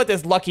gonna go with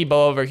this lucky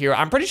bow over here.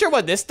 I'm pretty sure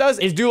what this does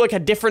is do like a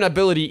different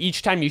ability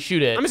each time you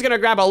shoot it. I'm just gonna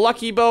grab a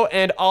lucky bow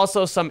and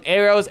also some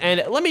arrows.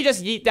 And let me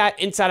just yeet that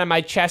inside of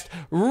my chest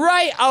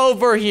right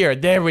over here.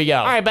 There we go.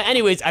 All right, but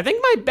anyways, I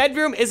think my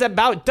bedroom is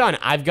about done.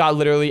 I've got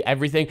literally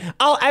everything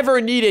I'll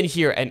ever need in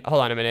here. And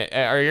hold on a minute.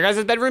 Are your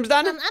guys' bedrooms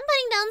done? I'm putting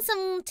down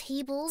some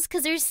tables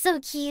because they're so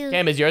cute.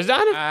 Cam, is yours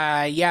done?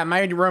 Yeah,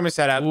 my room is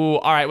set up. Ooh,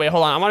 all right, wait,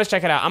 hold on. I want to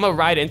check it out. I'm gonna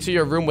ride into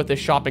your room with this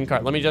shopping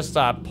cart. Let me just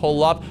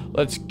pull up.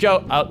 Let's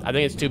go. Oh, I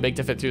think it's too big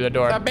to fit through the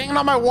door. Stop banging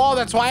on my wall.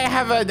 That's why I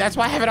have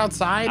it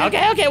outside.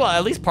 Okay. Well,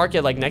 at least park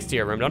it like next to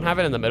your room. Don't have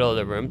it in the middle of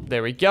the room.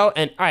 There we go.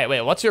 And all right,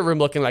 wait. What's your room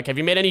looking like? Have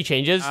you made any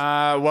changes?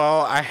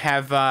 Well, I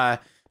have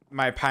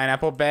my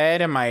pineapple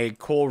bed and my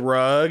cool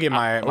rug and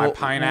my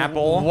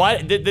pineapple.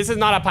 What? This is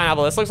not a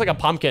pineapple. This looks like a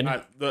pumpkin.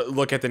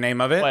 Look at the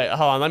name of it. Wait,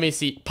 hold on. Let me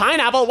see.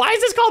 Pineapple? Why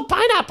is this called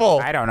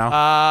pineapple? I don't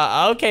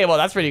know. Okay. Well,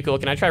 that's pretty cool.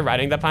 Can I try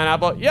riding the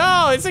pineapple?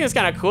 Yo, this thing is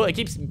kind of cool. It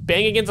keeps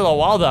banging into the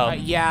wall, though.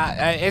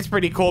 Yeah, it's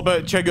pretty cool,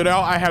 but check it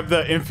out. I have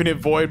the infinite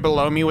void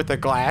below me with the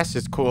glass.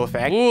 It's a cool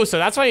effect. Ooh, so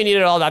that's why you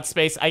needed all that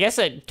space. I guess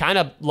it kind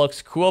of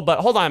looks cool, but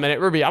hold on a minute.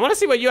 Ruby, I want to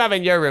see what you have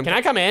in your room. Can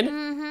I come in?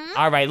 Mm-hmm.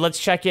 All right, let's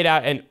check it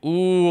out. And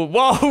ooh,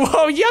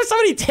 whoa, you have so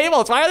many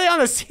tables. Why are they on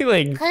the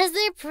ceiling? Because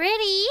they're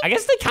pretty. I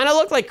guess they kind of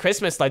look like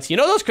Christmas lights. You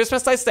know those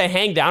Christmas lights that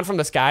hang down from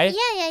the sky?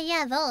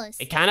 Yeah, those.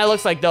 It kind of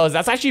looks like those.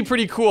 That's actually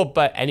pretty cool.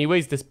 But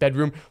anyways, this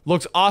bedroom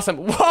looks awesome.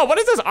 Whoa, what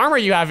is this armor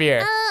you have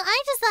here?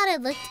 I just thought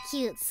it looked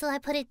cute, so I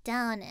put it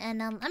down.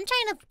 And I'm trying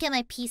to get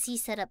my PC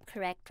set up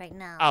correct right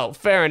now. Oh,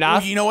 fair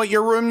enough. You know what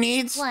your room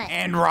needs? What?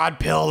 End rod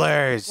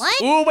pillars.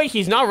 What? Ooh, wait,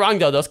 he's not wrong,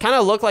 though. Those kind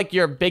of look like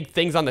your big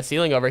things on the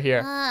ceiling over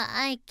here.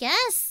 I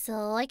guess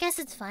so. I guess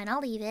it's fine.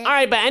 I'll leave it. All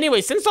right, but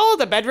anyway, since all of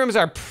the bedrooms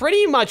are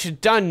pretty much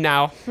done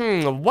now,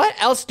 what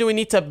else do we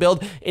need to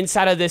build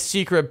inside of this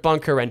secret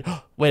bunker? And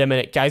wait a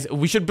minute, guys,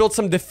 we should build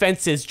some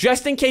defenses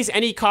just in case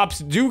any cops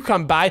do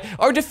come by.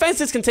 Our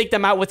defenses can take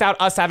them out without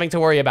us having to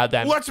worry about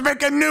them. Let's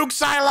make a nuke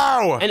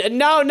silo. And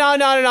no,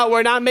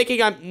 we're not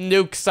making a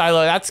nuke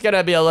silo. That's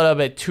gonna be a little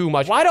bit too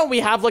much. Why don't we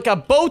have like a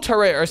bow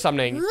turret or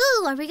something?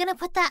 Ooh, are we gonna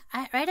put that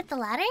right at the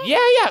ladder?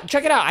 Yeah,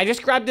 check it out. I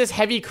just grabbed this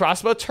heavy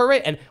crossbow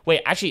turret and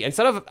wait, actually,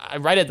 instead of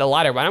right at the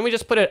ladder, why don't we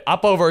just put it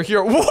up over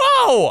here?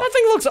 Whoa! That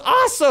thing looks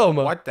awesome!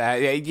 What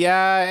the?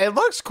 Yeah, it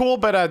looks cool,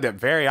 but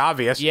very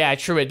obvious. Yeah,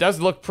 true. It does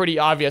look pretty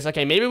obvious.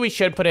 Okay, maybe we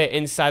should put it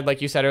inside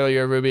like you said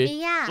earlier, Ruby.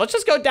 Yeah. Let's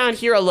just go down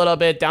here a little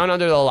bit, down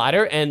under the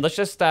ladder, and let's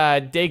just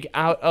dig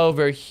out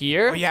over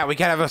here. Oh, yeah, we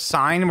could have a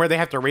sign where they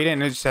have to read it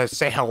and it says,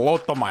 say hello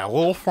to my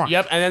little friend.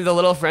 Yep, and then the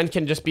little friend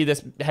can just be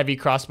this heavy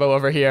crossbow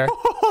over here.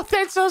 Oh,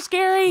 that's so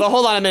scary. But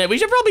hold on a minute. We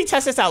should probably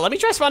test this out. Let me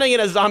try spawning in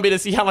a zombie to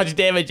see how much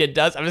damage it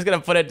does. I'm just going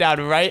to put it down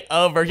right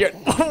over here.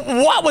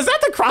 What? Was that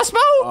the crossbow?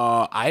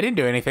 I didn't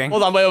do anything.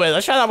 Hold on, wait.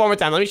 Let's try that one more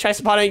time. Let me try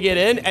spawning it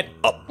in. And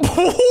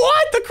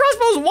what? The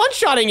crossbow's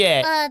one-shotting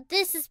it.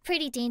 This is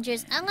pretty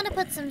dangerous. I'm gonna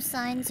put some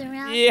signs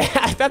around.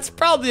 Yeah, that's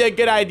probably a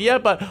good idea,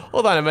 but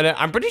hold on a minute.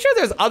 I'm pretty sure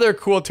there's other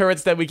cool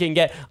turrets that we can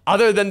get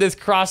other than this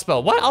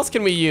crossbow. What else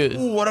can we use?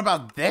 Ooh, what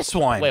about this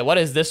one? Wait, what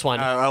is this one?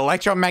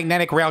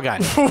 Electromagnetic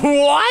railgun.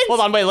 What? Hold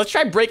on, wait. Let's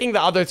try breaking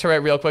the other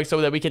turret real quick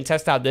so that we can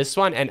test out this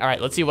one. And all right,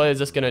 let's see what is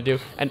this gonna do.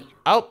 And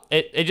oh,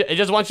 it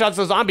just one-shots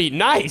the zombie.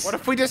 Nice. What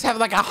if we just have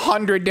like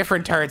 100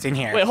 different turrets in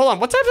here? Wait, hold on.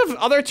 What types of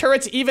other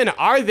turrets even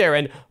are there?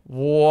 And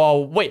whoa,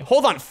 wait,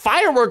 hold on.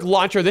 Firework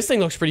launcher. This thing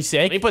looks pretty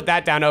sick. Let me put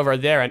that down over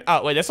there. And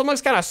oh, wait, this one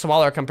looks kind of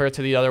smaller compared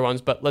to the other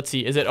ones. But let's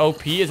see. Is it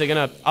OP? Is it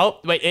gonna? Oh,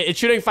 wait, it's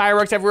shooting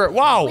fireworks everywhere.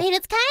 Whoa. Wait,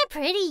 it's kind of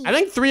pretty. I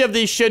think 3 of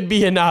these should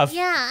be enough.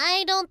 Yeah,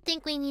 I don't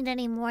think we need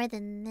any more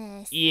than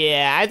this.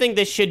 Yeah, I think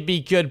this should be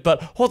good.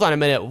 But hold on a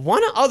minute.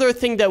 One other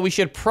thing that we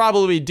should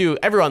probably do.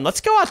 Everyone,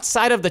 let's go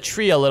outside of the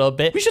tree a little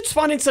bit. We should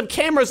spawn in some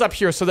cameras up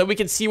here so that we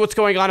can see what's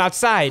going on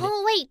outside.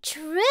 Oh, wait,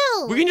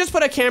 true. We can just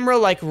put a camera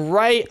like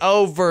right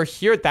over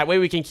here. That way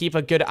we can keep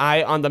a good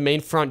eye on the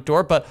main front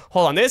door. But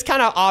hold on, this is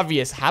kind of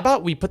obvious. How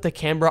about we put the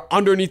camera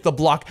underneath the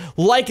block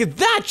like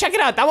that? Check it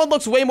out. That one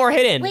looks way more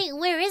hidden. Wait,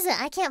 where is it?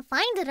 I can't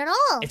find it at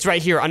all. It's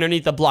right here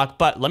underneath the block.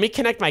 But let me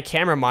connect my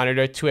camera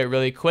monitor to it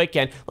really quick.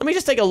 And let me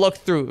just take a look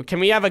through. Can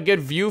we have a good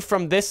view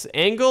from this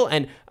angle?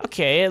 And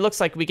okay, it looks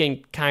like we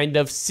can kind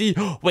of see.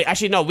 Wait,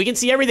 actually, no, we can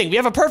see everything. We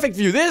have a perfect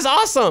view. This is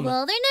awesome.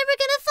 Well, they're never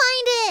gonna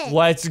find it.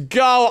 Let's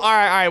go. All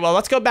right. Well,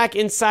 let's go back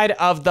inside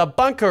of the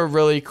bunker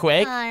really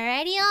quick.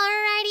 Alrighty.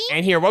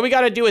 And here, what we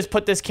gotta do is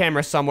put this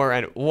camera somewhere.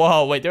 And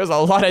whoa, wait, there's a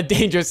lot of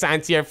danger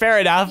signs here. Fair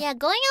enough. Yeah,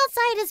 going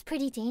outside is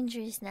pretty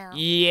dangerous now.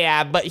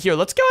 Yeah, but here,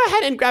 let's go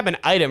ahead and grab an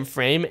item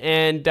frame.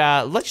 And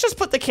let's just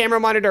put the camera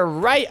monitor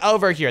right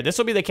over here. This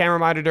will be the camera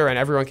monitor, and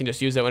everyone can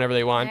just use it whenever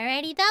they want.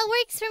 Alrighty, that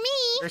works for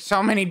me. There's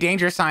so many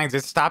danger signs.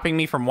 It's stopping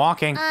me from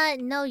walking.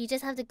 No, you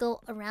just have to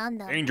go around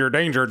them.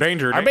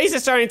 Danger. Our base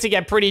is starting to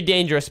get pretty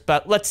dangerous,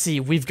 but let's see.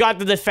 We've got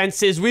the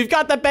defenses, we've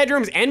got the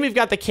bedrooms, and we've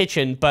got the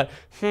kitchen. But,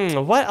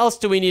 what else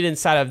do we need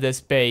inside of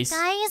this base?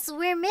 Guys,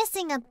 we're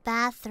missing a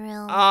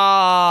bathroom.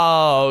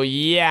 Oh,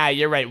 yeah,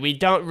 you're right. We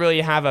don't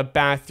really have a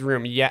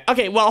bathroom yet.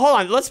 Okay, well, hold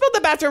on. Let's build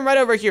the bathroom right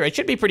over here. It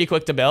should be pretty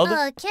quick to build.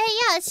 Okay,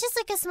 yeah, it's just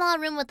like a small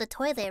room with a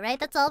toilet, right?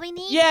 That's all we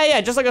need? Yeah,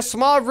 just like a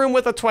small room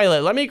with a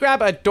toilet. Let me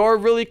grab a door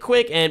really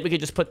quick, and we could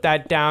just put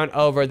that down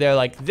over there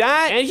like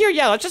that. And here,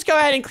 yeah, let's just go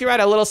ahead and clear out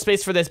a little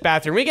space for this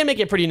bathroom. We can make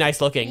it pretty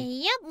nice looking.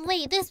 Yep,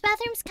 wait, this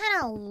bathroom's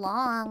kind of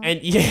long.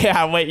 And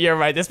yeah, wait, you're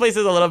right. This place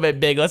is a little bit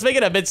big. Let's make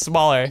it a bit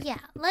smaller. Yeah,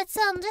 let's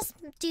just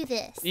do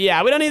this.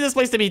 Yeah, we don't need this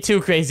place to be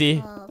too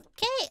crazy.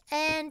 Okay,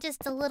 and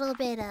just a little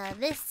bit of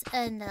this,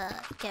 and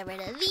get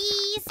rid of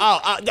these. Oh,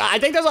 I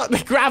think there's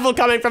a gravel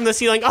coming from the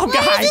ceiling. Oh, Why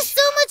gosh. is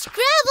there so much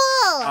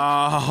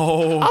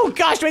gravel? Oh,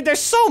 gosh, wait, there's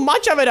so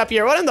much of it up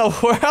here. What in the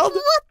world?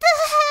 What the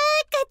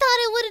heck? I thought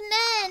it wouldn't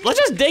end. Let's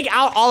just dig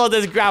out all of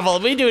this gravel.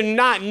 We do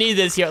not need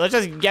this here. Let's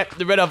just get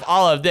rid of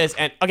all of this.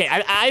 And, okay,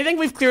 I think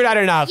we've cleared out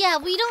enough. Yeah,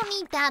 we don't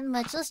need that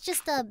much. Let's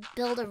just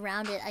build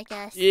around it, I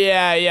guess.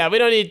 Yeah, we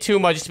don't need too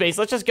much space.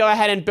 Let's just go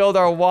ahead and build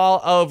our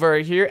wall over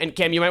here. And,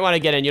 Cam, you might want to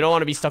get in. You don't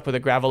want to be stuck with the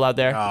gravel out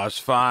there. Oh, it's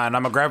fine.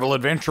 I'm a gravel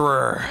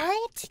adventurer.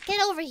 What?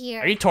 Get over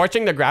here. Are you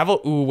torching the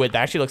gravel? Ooh, wait,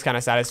 that actually looks kind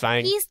of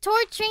satisfying. He's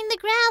torturing the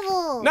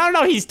gravel.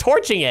 No, he's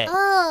torching it.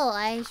 Oh,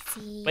 I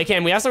see. Wait,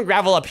 Cam, we have some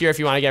gravel up here if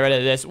you want to get rid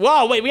of this.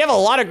 Whoa, wait, wait, we have a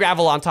lot of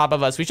gravel on top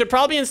of us. We should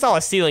probably install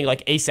a ceiling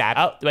like ASAP.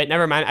 Oh, wait,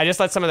 never mind. I just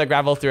let some of the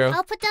gravel through.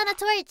 I'll put down a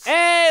torch.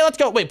 Hey, let's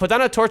go. Wait, put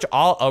down a torch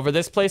all over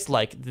this place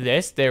like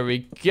this. There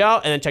we go.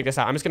 And then check this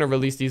out. I'm just gonna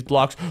release these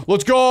blocks.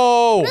 Let's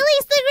go.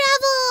 Release the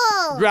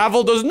gravel.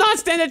 Gravel does not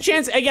stand a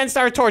chance against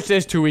our torch.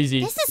 This is too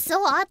easy. This is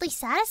so oddly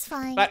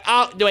satisfying. But,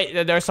 oh,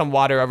 wait, there's some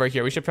water over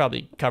here. We should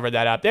probably cover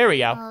that up. There we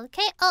go.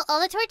 Okay. Oh,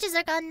 all the torches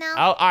are gone now.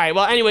 Oh, all right.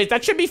 Well, anyways,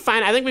 that should be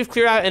fine. I think we've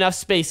cleared out enough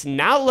space.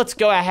 Now let's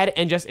go ahead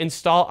and just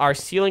install our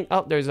ceiling.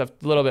 Oh, there's a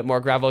little bit more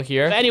gravel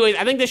here. But anyways,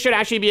 I think this should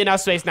actually be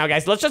enough space now,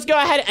 guys. Let's just go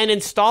ahead and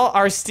install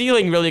our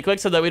ceiling really quick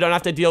so that we don't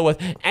have to deal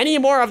with any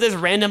more of this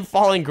random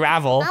falling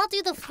gravel. I'll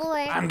do the floor.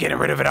 I'm getting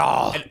rid of it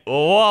all.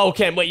 Whoa,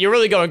 Kim, wait, you're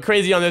really going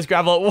crazy on this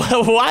gravel.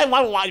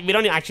 Why? We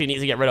don't actually need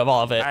to get rid of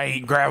all of it. I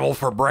eat gravel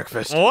for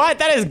breakfast. What?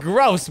 That is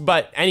gross.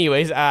 But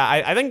anyways,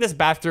 I think this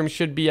bathroom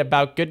should be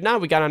about good now.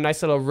 We got a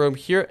nice little room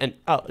here and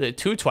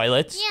two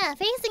toilets. Yeah,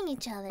 facing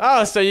each other.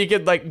 Oh, so you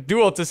could like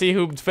duel to see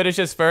who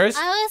finishes first?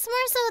 I was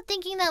more so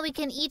thinking that we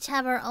can each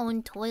have our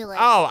own toilet.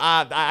 Oh,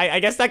 I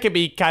guess that could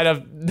be kind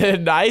of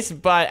nice.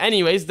 But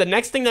anyways, the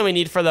next thing that we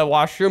need for the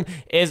washroom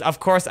is, of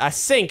course, a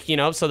sink, you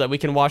know, so that we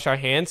can wash our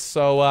hands.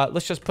 So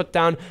let's just put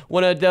down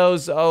one of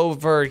those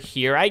over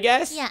here, I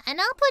guess. Yeah, and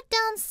I'll put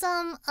down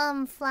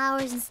some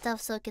flowers and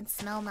stuff so it can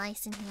smell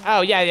nice in here.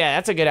 Oh, yeah,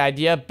 that's a good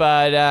idea.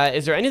 But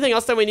is there anything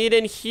else that we need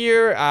in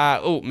here?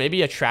 Oh,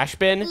 maybe a trash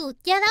bin? Ooh,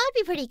 yeah, that would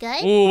be pretty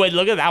good. Ooh, wait,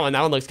 look at that one.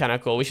 That one looks kind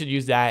of cool. We should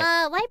use that.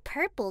 Why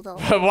purple though?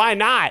 Why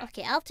not?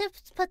 Okay, I'll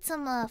just put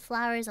some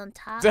flowers on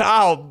top.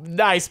 Oh,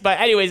 nice. But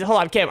anyways, hold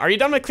on, Cam. Are you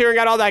done with clearing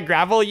out all that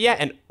gravel yet?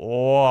 And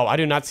oh, I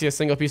do not see a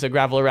single piece of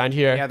gravel around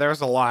here. Yeah,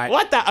 there's a lot.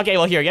 What the? Okay,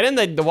 well, here, get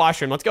in the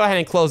washroom. Let's go ahead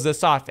and close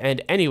this off.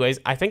 And anyways,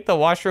 I think the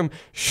washroom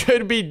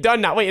should be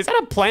done now. Wait, is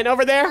that a plant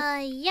over there?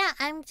 Yeah,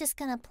 I'm just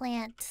gonna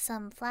plant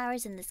some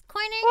flowers in this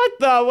corner.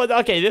 What the?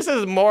 Okay, this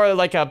is more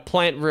like a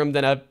plant room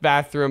than a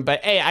bathroom.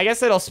 But hey, I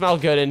guess it'll smell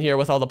good in here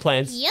with all the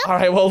plants. Yep. All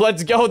right, well,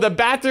 let's go. The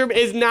bathroom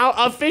is now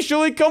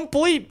officially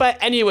complete. But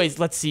anyways,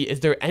 let's see. Is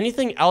there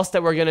anything else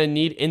that we're gonna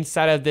need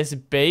inside of this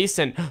base?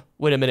 And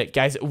wait a minute,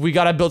 guys. We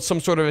gotta build some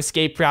sort of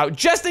escape route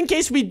just in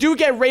case we do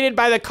get raided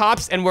by the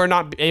cops and we're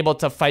not able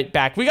to fight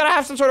back. We gotta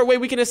have some sort of way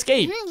we can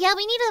escape. Yeah,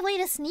 we need a way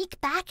to sneak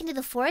back into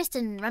the forest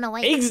and run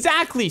away.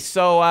 Exactly.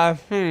 So,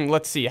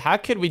 let's see. How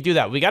could we do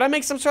that? We gotta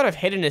make some sort of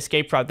hidden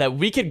escape route that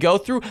we could go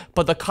through,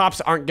 but the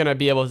cops aren't gonna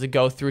be able to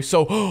go through.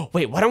 So,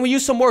 wait, why don't we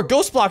use some more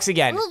ghost blocks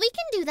again? Well, we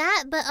can do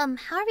that, but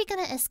how are we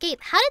gonna escape?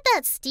 How did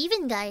that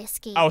Steven guy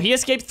escape? Oh, he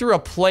escaped through a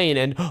plane.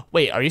 And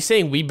wait, are you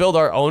saying we build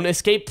our own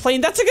escape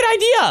plane? That's a good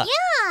idea.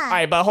 Yeah. All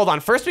right, but hold on.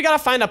 First, we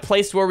gotta find a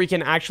place where we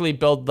can actually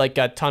build like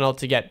a tunnel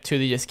to get to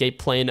the escape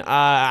plane.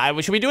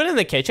 Should we do it in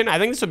the kitchen? I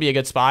think this would be a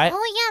good spot.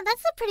 Oh yeah,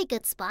 that's a pretty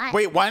good spot.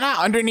 Wait, why not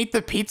underneath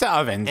the pizza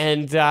ovens?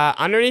 And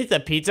underneath the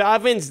pizza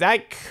ovens,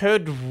 that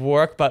could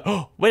work. But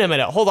wait a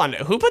minute, hold on.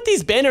 Who put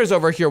these banners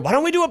over here? Why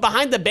don't we do it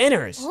behind the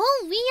banners?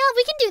 Oh,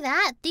 we can do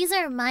that. These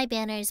are my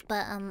banners,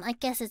 but I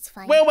guess it's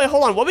fine. Wait,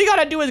 hold on. What we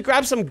gotta do is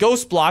grab some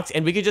ghost blocks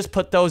and we could just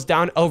put those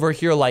down over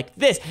here like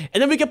this.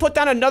 And then we can put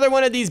down another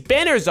one of these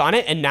banners on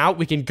it and now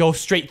we can go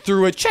straight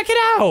through it. Check it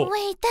out.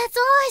 Wait, that's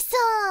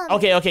awesome.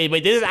 Okay,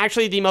 wait, this is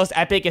actually the most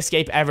epic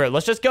escape ever.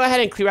 Let's just go ahead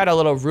and clear out a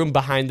little room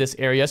behind this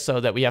area so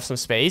that we have some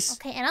space.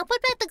 Okay, and I'll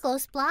put back the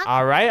ghost block.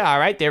 All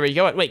right, there we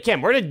go. Wait,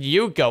 Kim, where did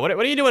you go? What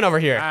are you doing over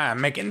here?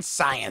 Making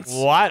science.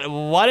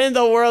 What in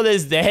the world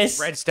is this?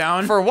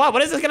 Redstone. For what?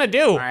 What is this gonna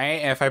do? All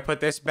right, if I put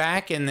this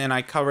back and then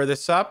I cover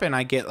this up and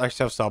I get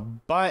ourselves a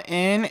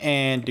button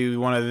and do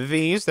one of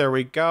these, there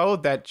we go.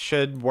 That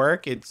should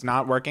work. It's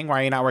not working.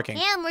 Why are you not working?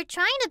 Damn, we're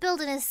trying to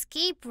build an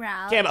escape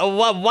route. Kim,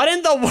 what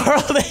in the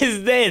world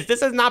is this?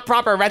 This is not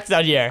proper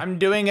redstone here. I'm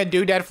doing a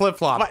doodad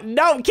flip-flop. What?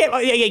 No, Kim,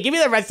 yeah, give me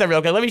the redstone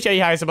real quick. Let me show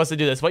you how you're supposed to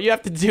do this. What you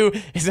have to do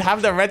is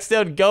have the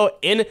redstone go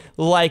in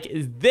like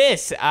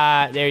this.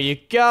 There you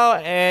go.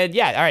 And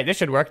yeah, all right, this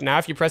should work. Now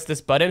if you press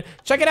this button,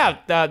 check it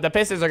out. The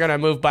pistons are gonna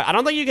move, but I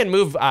don't think you can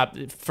move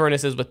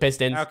furnaces with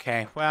pistons.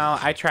 Okay, well,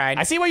 I tried.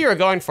 I see what you were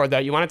going for, though.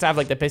 You wanted to have,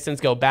 like, the pistons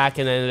go back,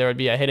 and then there would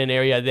be a hidden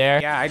area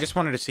there. Yeah, I just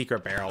wanted a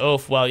secret barrel.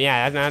 Oof, well,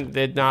 yeah, that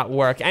did not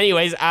work.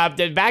 Anyways,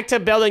 back to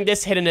building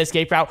this hidden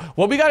escape route.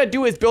 What we gotta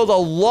do is build a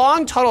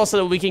long tunnel so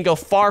that we can go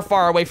far,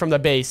 far away from the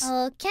base.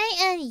 Okay,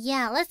 and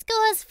yeah, let's go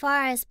as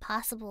far as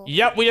possible.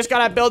 Yep, we just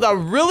gotta build a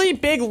really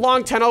big,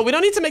 long tunnel. We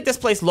don't need to make this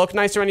place look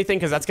nice or anything,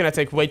 because that's gonna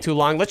take way too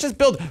long. Let's just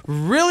build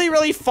really,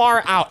 really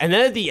far out, and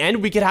then at the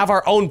end, we could have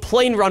our own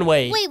plane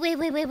runway. Wait.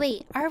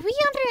 Are we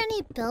under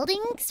any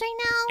buildings right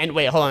now? And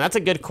wait, hold on, that's a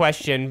good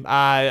question.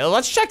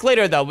 Let's check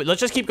later, though.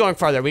 Let's just keep going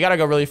farther. We gotta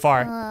go really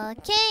far.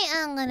 Okay,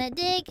 I'm gonna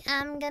dig.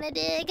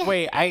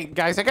 Wait,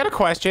 guys, I got a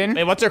question.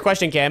 Wait, what's your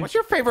question, Cam? What's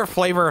your favorite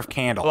flavor of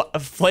candle? Well, a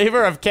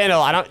flavor of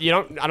candle. I don't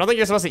think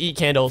you're supposed to eat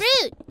candles.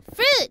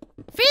 Fruit.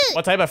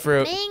 What type of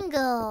fruit?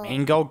 Mango.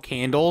 Mango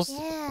candles?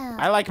 Yeah.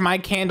 I like my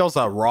candles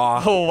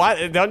raw. Oh,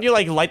 what? Don't you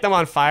like light them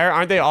on fire?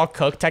 Aren't they all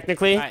cooked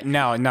technically?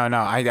 No.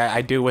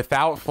 I do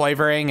without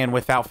flavoring and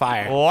without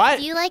fire. What?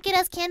 Do you like it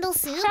as candle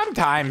soup?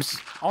 Sometimes.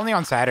 Only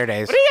on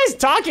Saturdays. What are you guys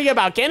talking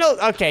about? Candle?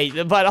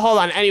 Okay, but hold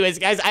on. Anyways,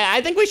 guys,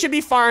 I think we should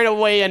be far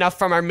away enough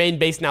from our main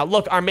base now.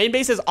 Look, our main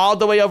base is all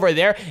the way over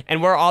there,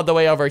 and we're all the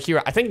way over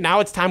here. I think now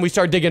it's time we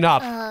start digging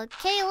up.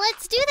 Okay,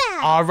 let's do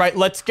that. All right,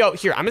 let's go.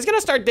 Here, I'm just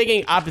gonna start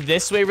digging up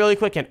this way really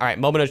quick. And all right,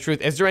 moment of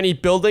truth. Is there any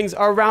buildings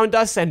around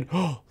us? And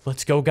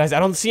let's go, guys. I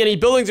don't see any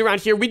buildings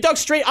around here. We dug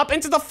straight up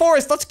into the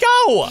forest. Let's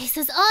go. This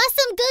is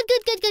awesome.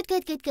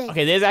 Good.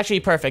 Okay, this is actually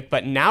perfect.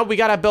 But now we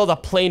gotta build a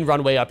plane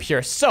runway up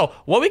here. So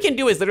what we can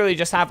do is literally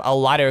just have a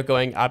ladder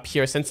going up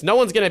here. Since no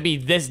one's gonna be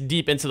this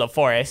deep into the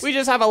forest, we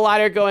just have a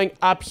ladder going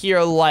up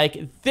here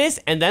like this.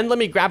 And then let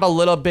me grab a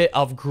little bit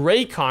of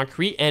gray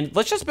concrete and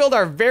let's just build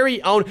our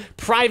very own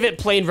private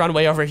plane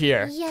runway over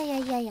here. Yeah.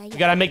 We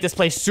gotta make this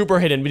place super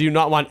hidden. We do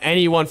not want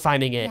anyone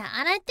finding it. Yeah,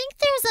 and I think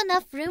there's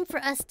enough room for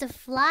us to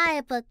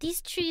fly, but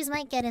these trees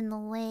might get in the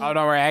way. Oh,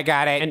 don't worry, I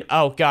got it. And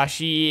oh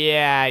gosh,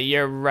 yeah,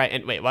 you're right.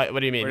 And wait, what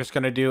do you mean? We're just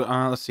gonna do,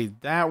 let's see,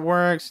 that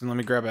works. And let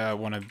me grab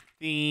one of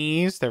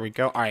these. There we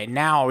go. All right,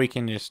 now we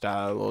can just do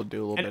a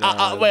little bit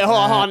of wait,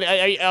 hold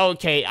that. on.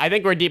 Okay, I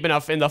think we're deep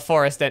enough in the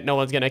forest that no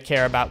one's gonna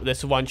care about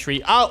this one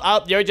tree.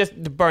 Oh, you're just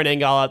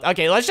burning all up.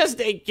 Okay, let's just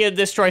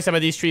destroy some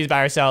of these trees by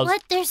ourselves.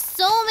 What? There's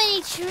so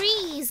many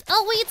trees.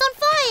 Oh, wait, it's on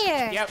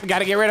fire. Yep,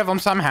 gotta get rid of them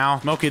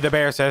somehow. Smokey the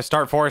Bear says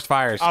start forest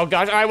fires. Oh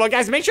gosh, all right, well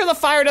guys, make sure the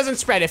fire doesn't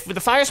spread. If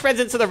the fire spreads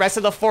into the rest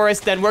of the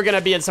forest, then we're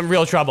gonna be in some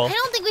real trouble. I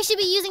don't think we should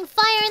be using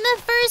fire in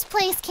the first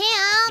place,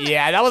 Cam.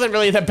 Yeah, that wasn't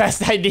really the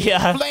best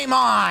idea. Flame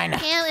on!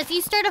 Cam, if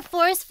you start a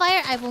forest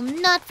fire, I will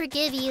not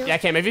forgive you. Yeah,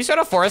 Cam, if you start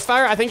a forest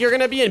fire, I think you're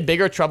gonna be in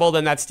bigger trouble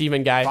than that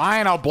Steven guy.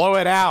 Fine, I'll blow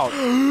it out. What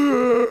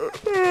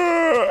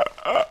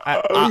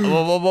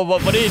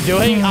are you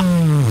doing?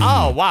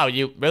 Oh, wow,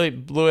 you really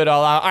blew it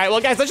all out. All right,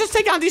 well, guys, let's just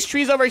take on these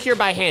trees over here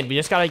by hand. We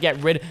just gotta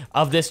get rid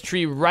of this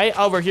tree right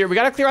over here. We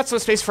gotta clear out some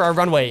space for our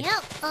runway.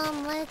 Yep,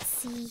 let's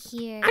see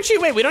here. Actually,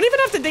 wait, we don't even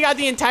have to dig out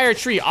the entire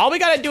tree. All we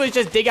gotta do is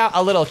just dig out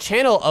a little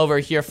channel over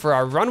here for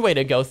our runway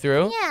to go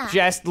through. Yeah.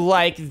 Just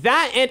like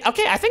that. And,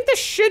 okay, I think there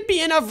should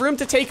be enough room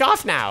to take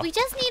off now. We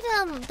just need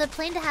the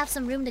plane to have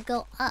some room to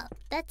go up.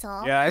 That's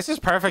all. Yeah, this is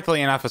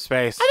perfectly enough of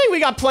space. I think we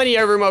got plenty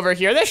of room over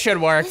here. This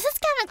should work. This is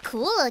kind of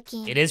cool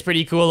looking. It is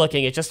pretty cool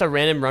looking. It's just a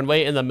random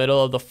runway in the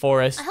middle of the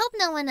forest. I hope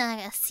no one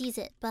sees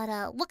it, but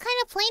what kind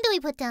of plane do we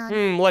put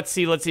down? Let's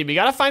see. We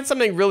gotta find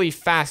something really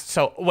fast.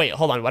 So, wait,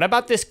 hold on. What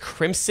about this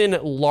crimson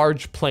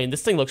large plane?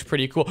 This thing looks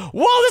pretty cool.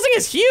 Whoa, this thing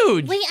is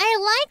huge! Wait,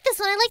 I like this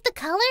one. I like the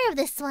color of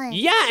this one.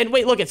 Yeah, and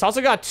wait, look, it's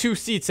also got 2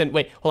 seats. And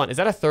wait, hold on. Is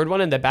that a third one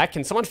in the back?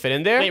 Can someone fit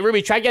in there? Wait,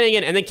 Ruby, try getting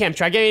in. And then Cam,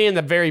 try getting in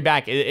the very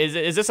back.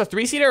 Is this a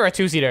 3-seater or a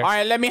 2-seater? All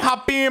right, let me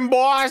hop in,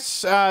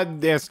 boss.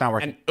 It's not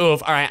working. And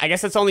oof, all right, I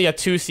guess it's only a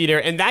 2-seater.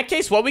 In that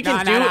case, what we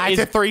can do It's is...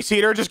 a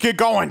 3-seater. Just get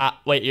going.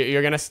 Wait,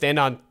 you're gonna stand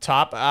on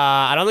top?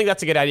 I don't think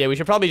that's a good idea. We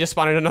should probably just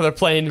spawn in another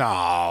plane.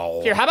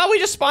 No. Here, how about we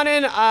just spawn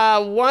in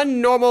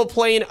one normal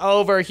plane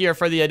over here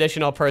for the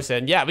additional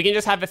person? Yeah, we can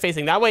just have it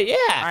facing that way. Yeah.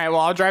 All right, well,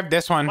 I'll drive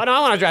this one. Oh, no, I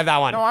want to drive that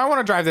one. No, I want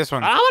to drive this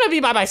one. I want to be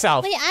by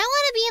myself. Wait, I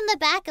want to be in the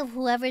back of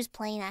whoever's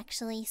plane,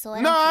 actually, so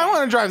I don't I care.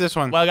 want to drive this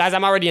one. Well, guys,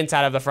 I'm already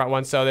inside of the front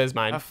one, so there's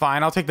mine.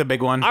 Fine, I'll take the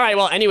big one. All right,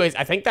 well, anyways,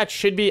 I think that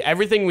should be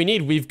everything we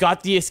need. We've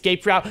got the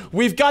escape route.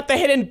 We've got the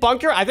hidden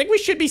bunker. I think we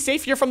should be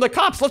safe here from the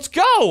cops. Let's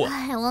go.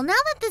 Well, now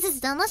that this is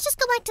done, let's just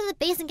go back to the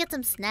base and get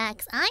some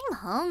snacks. I'm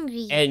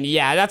hungry. And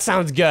yeah, that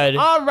sounds good.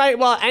 All right,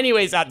 well,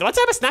 anyways, what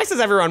type of snacks does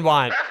everyone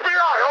want?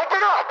 FBI, open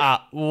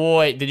up!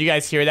 Wait, did you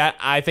guys hear that?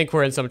 I think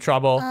we're in some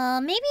trouble.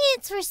 Maybe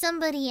it's for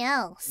somebody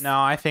else.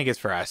 No, I think it's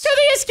for us. To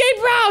the escape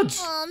route!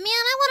 Oh, man,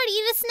 I wanted to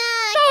eat a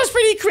snack. That was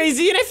pretty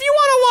crazy. And if you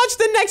want to watch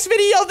the next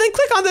video, then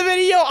click on the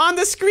video on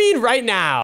the screen right now.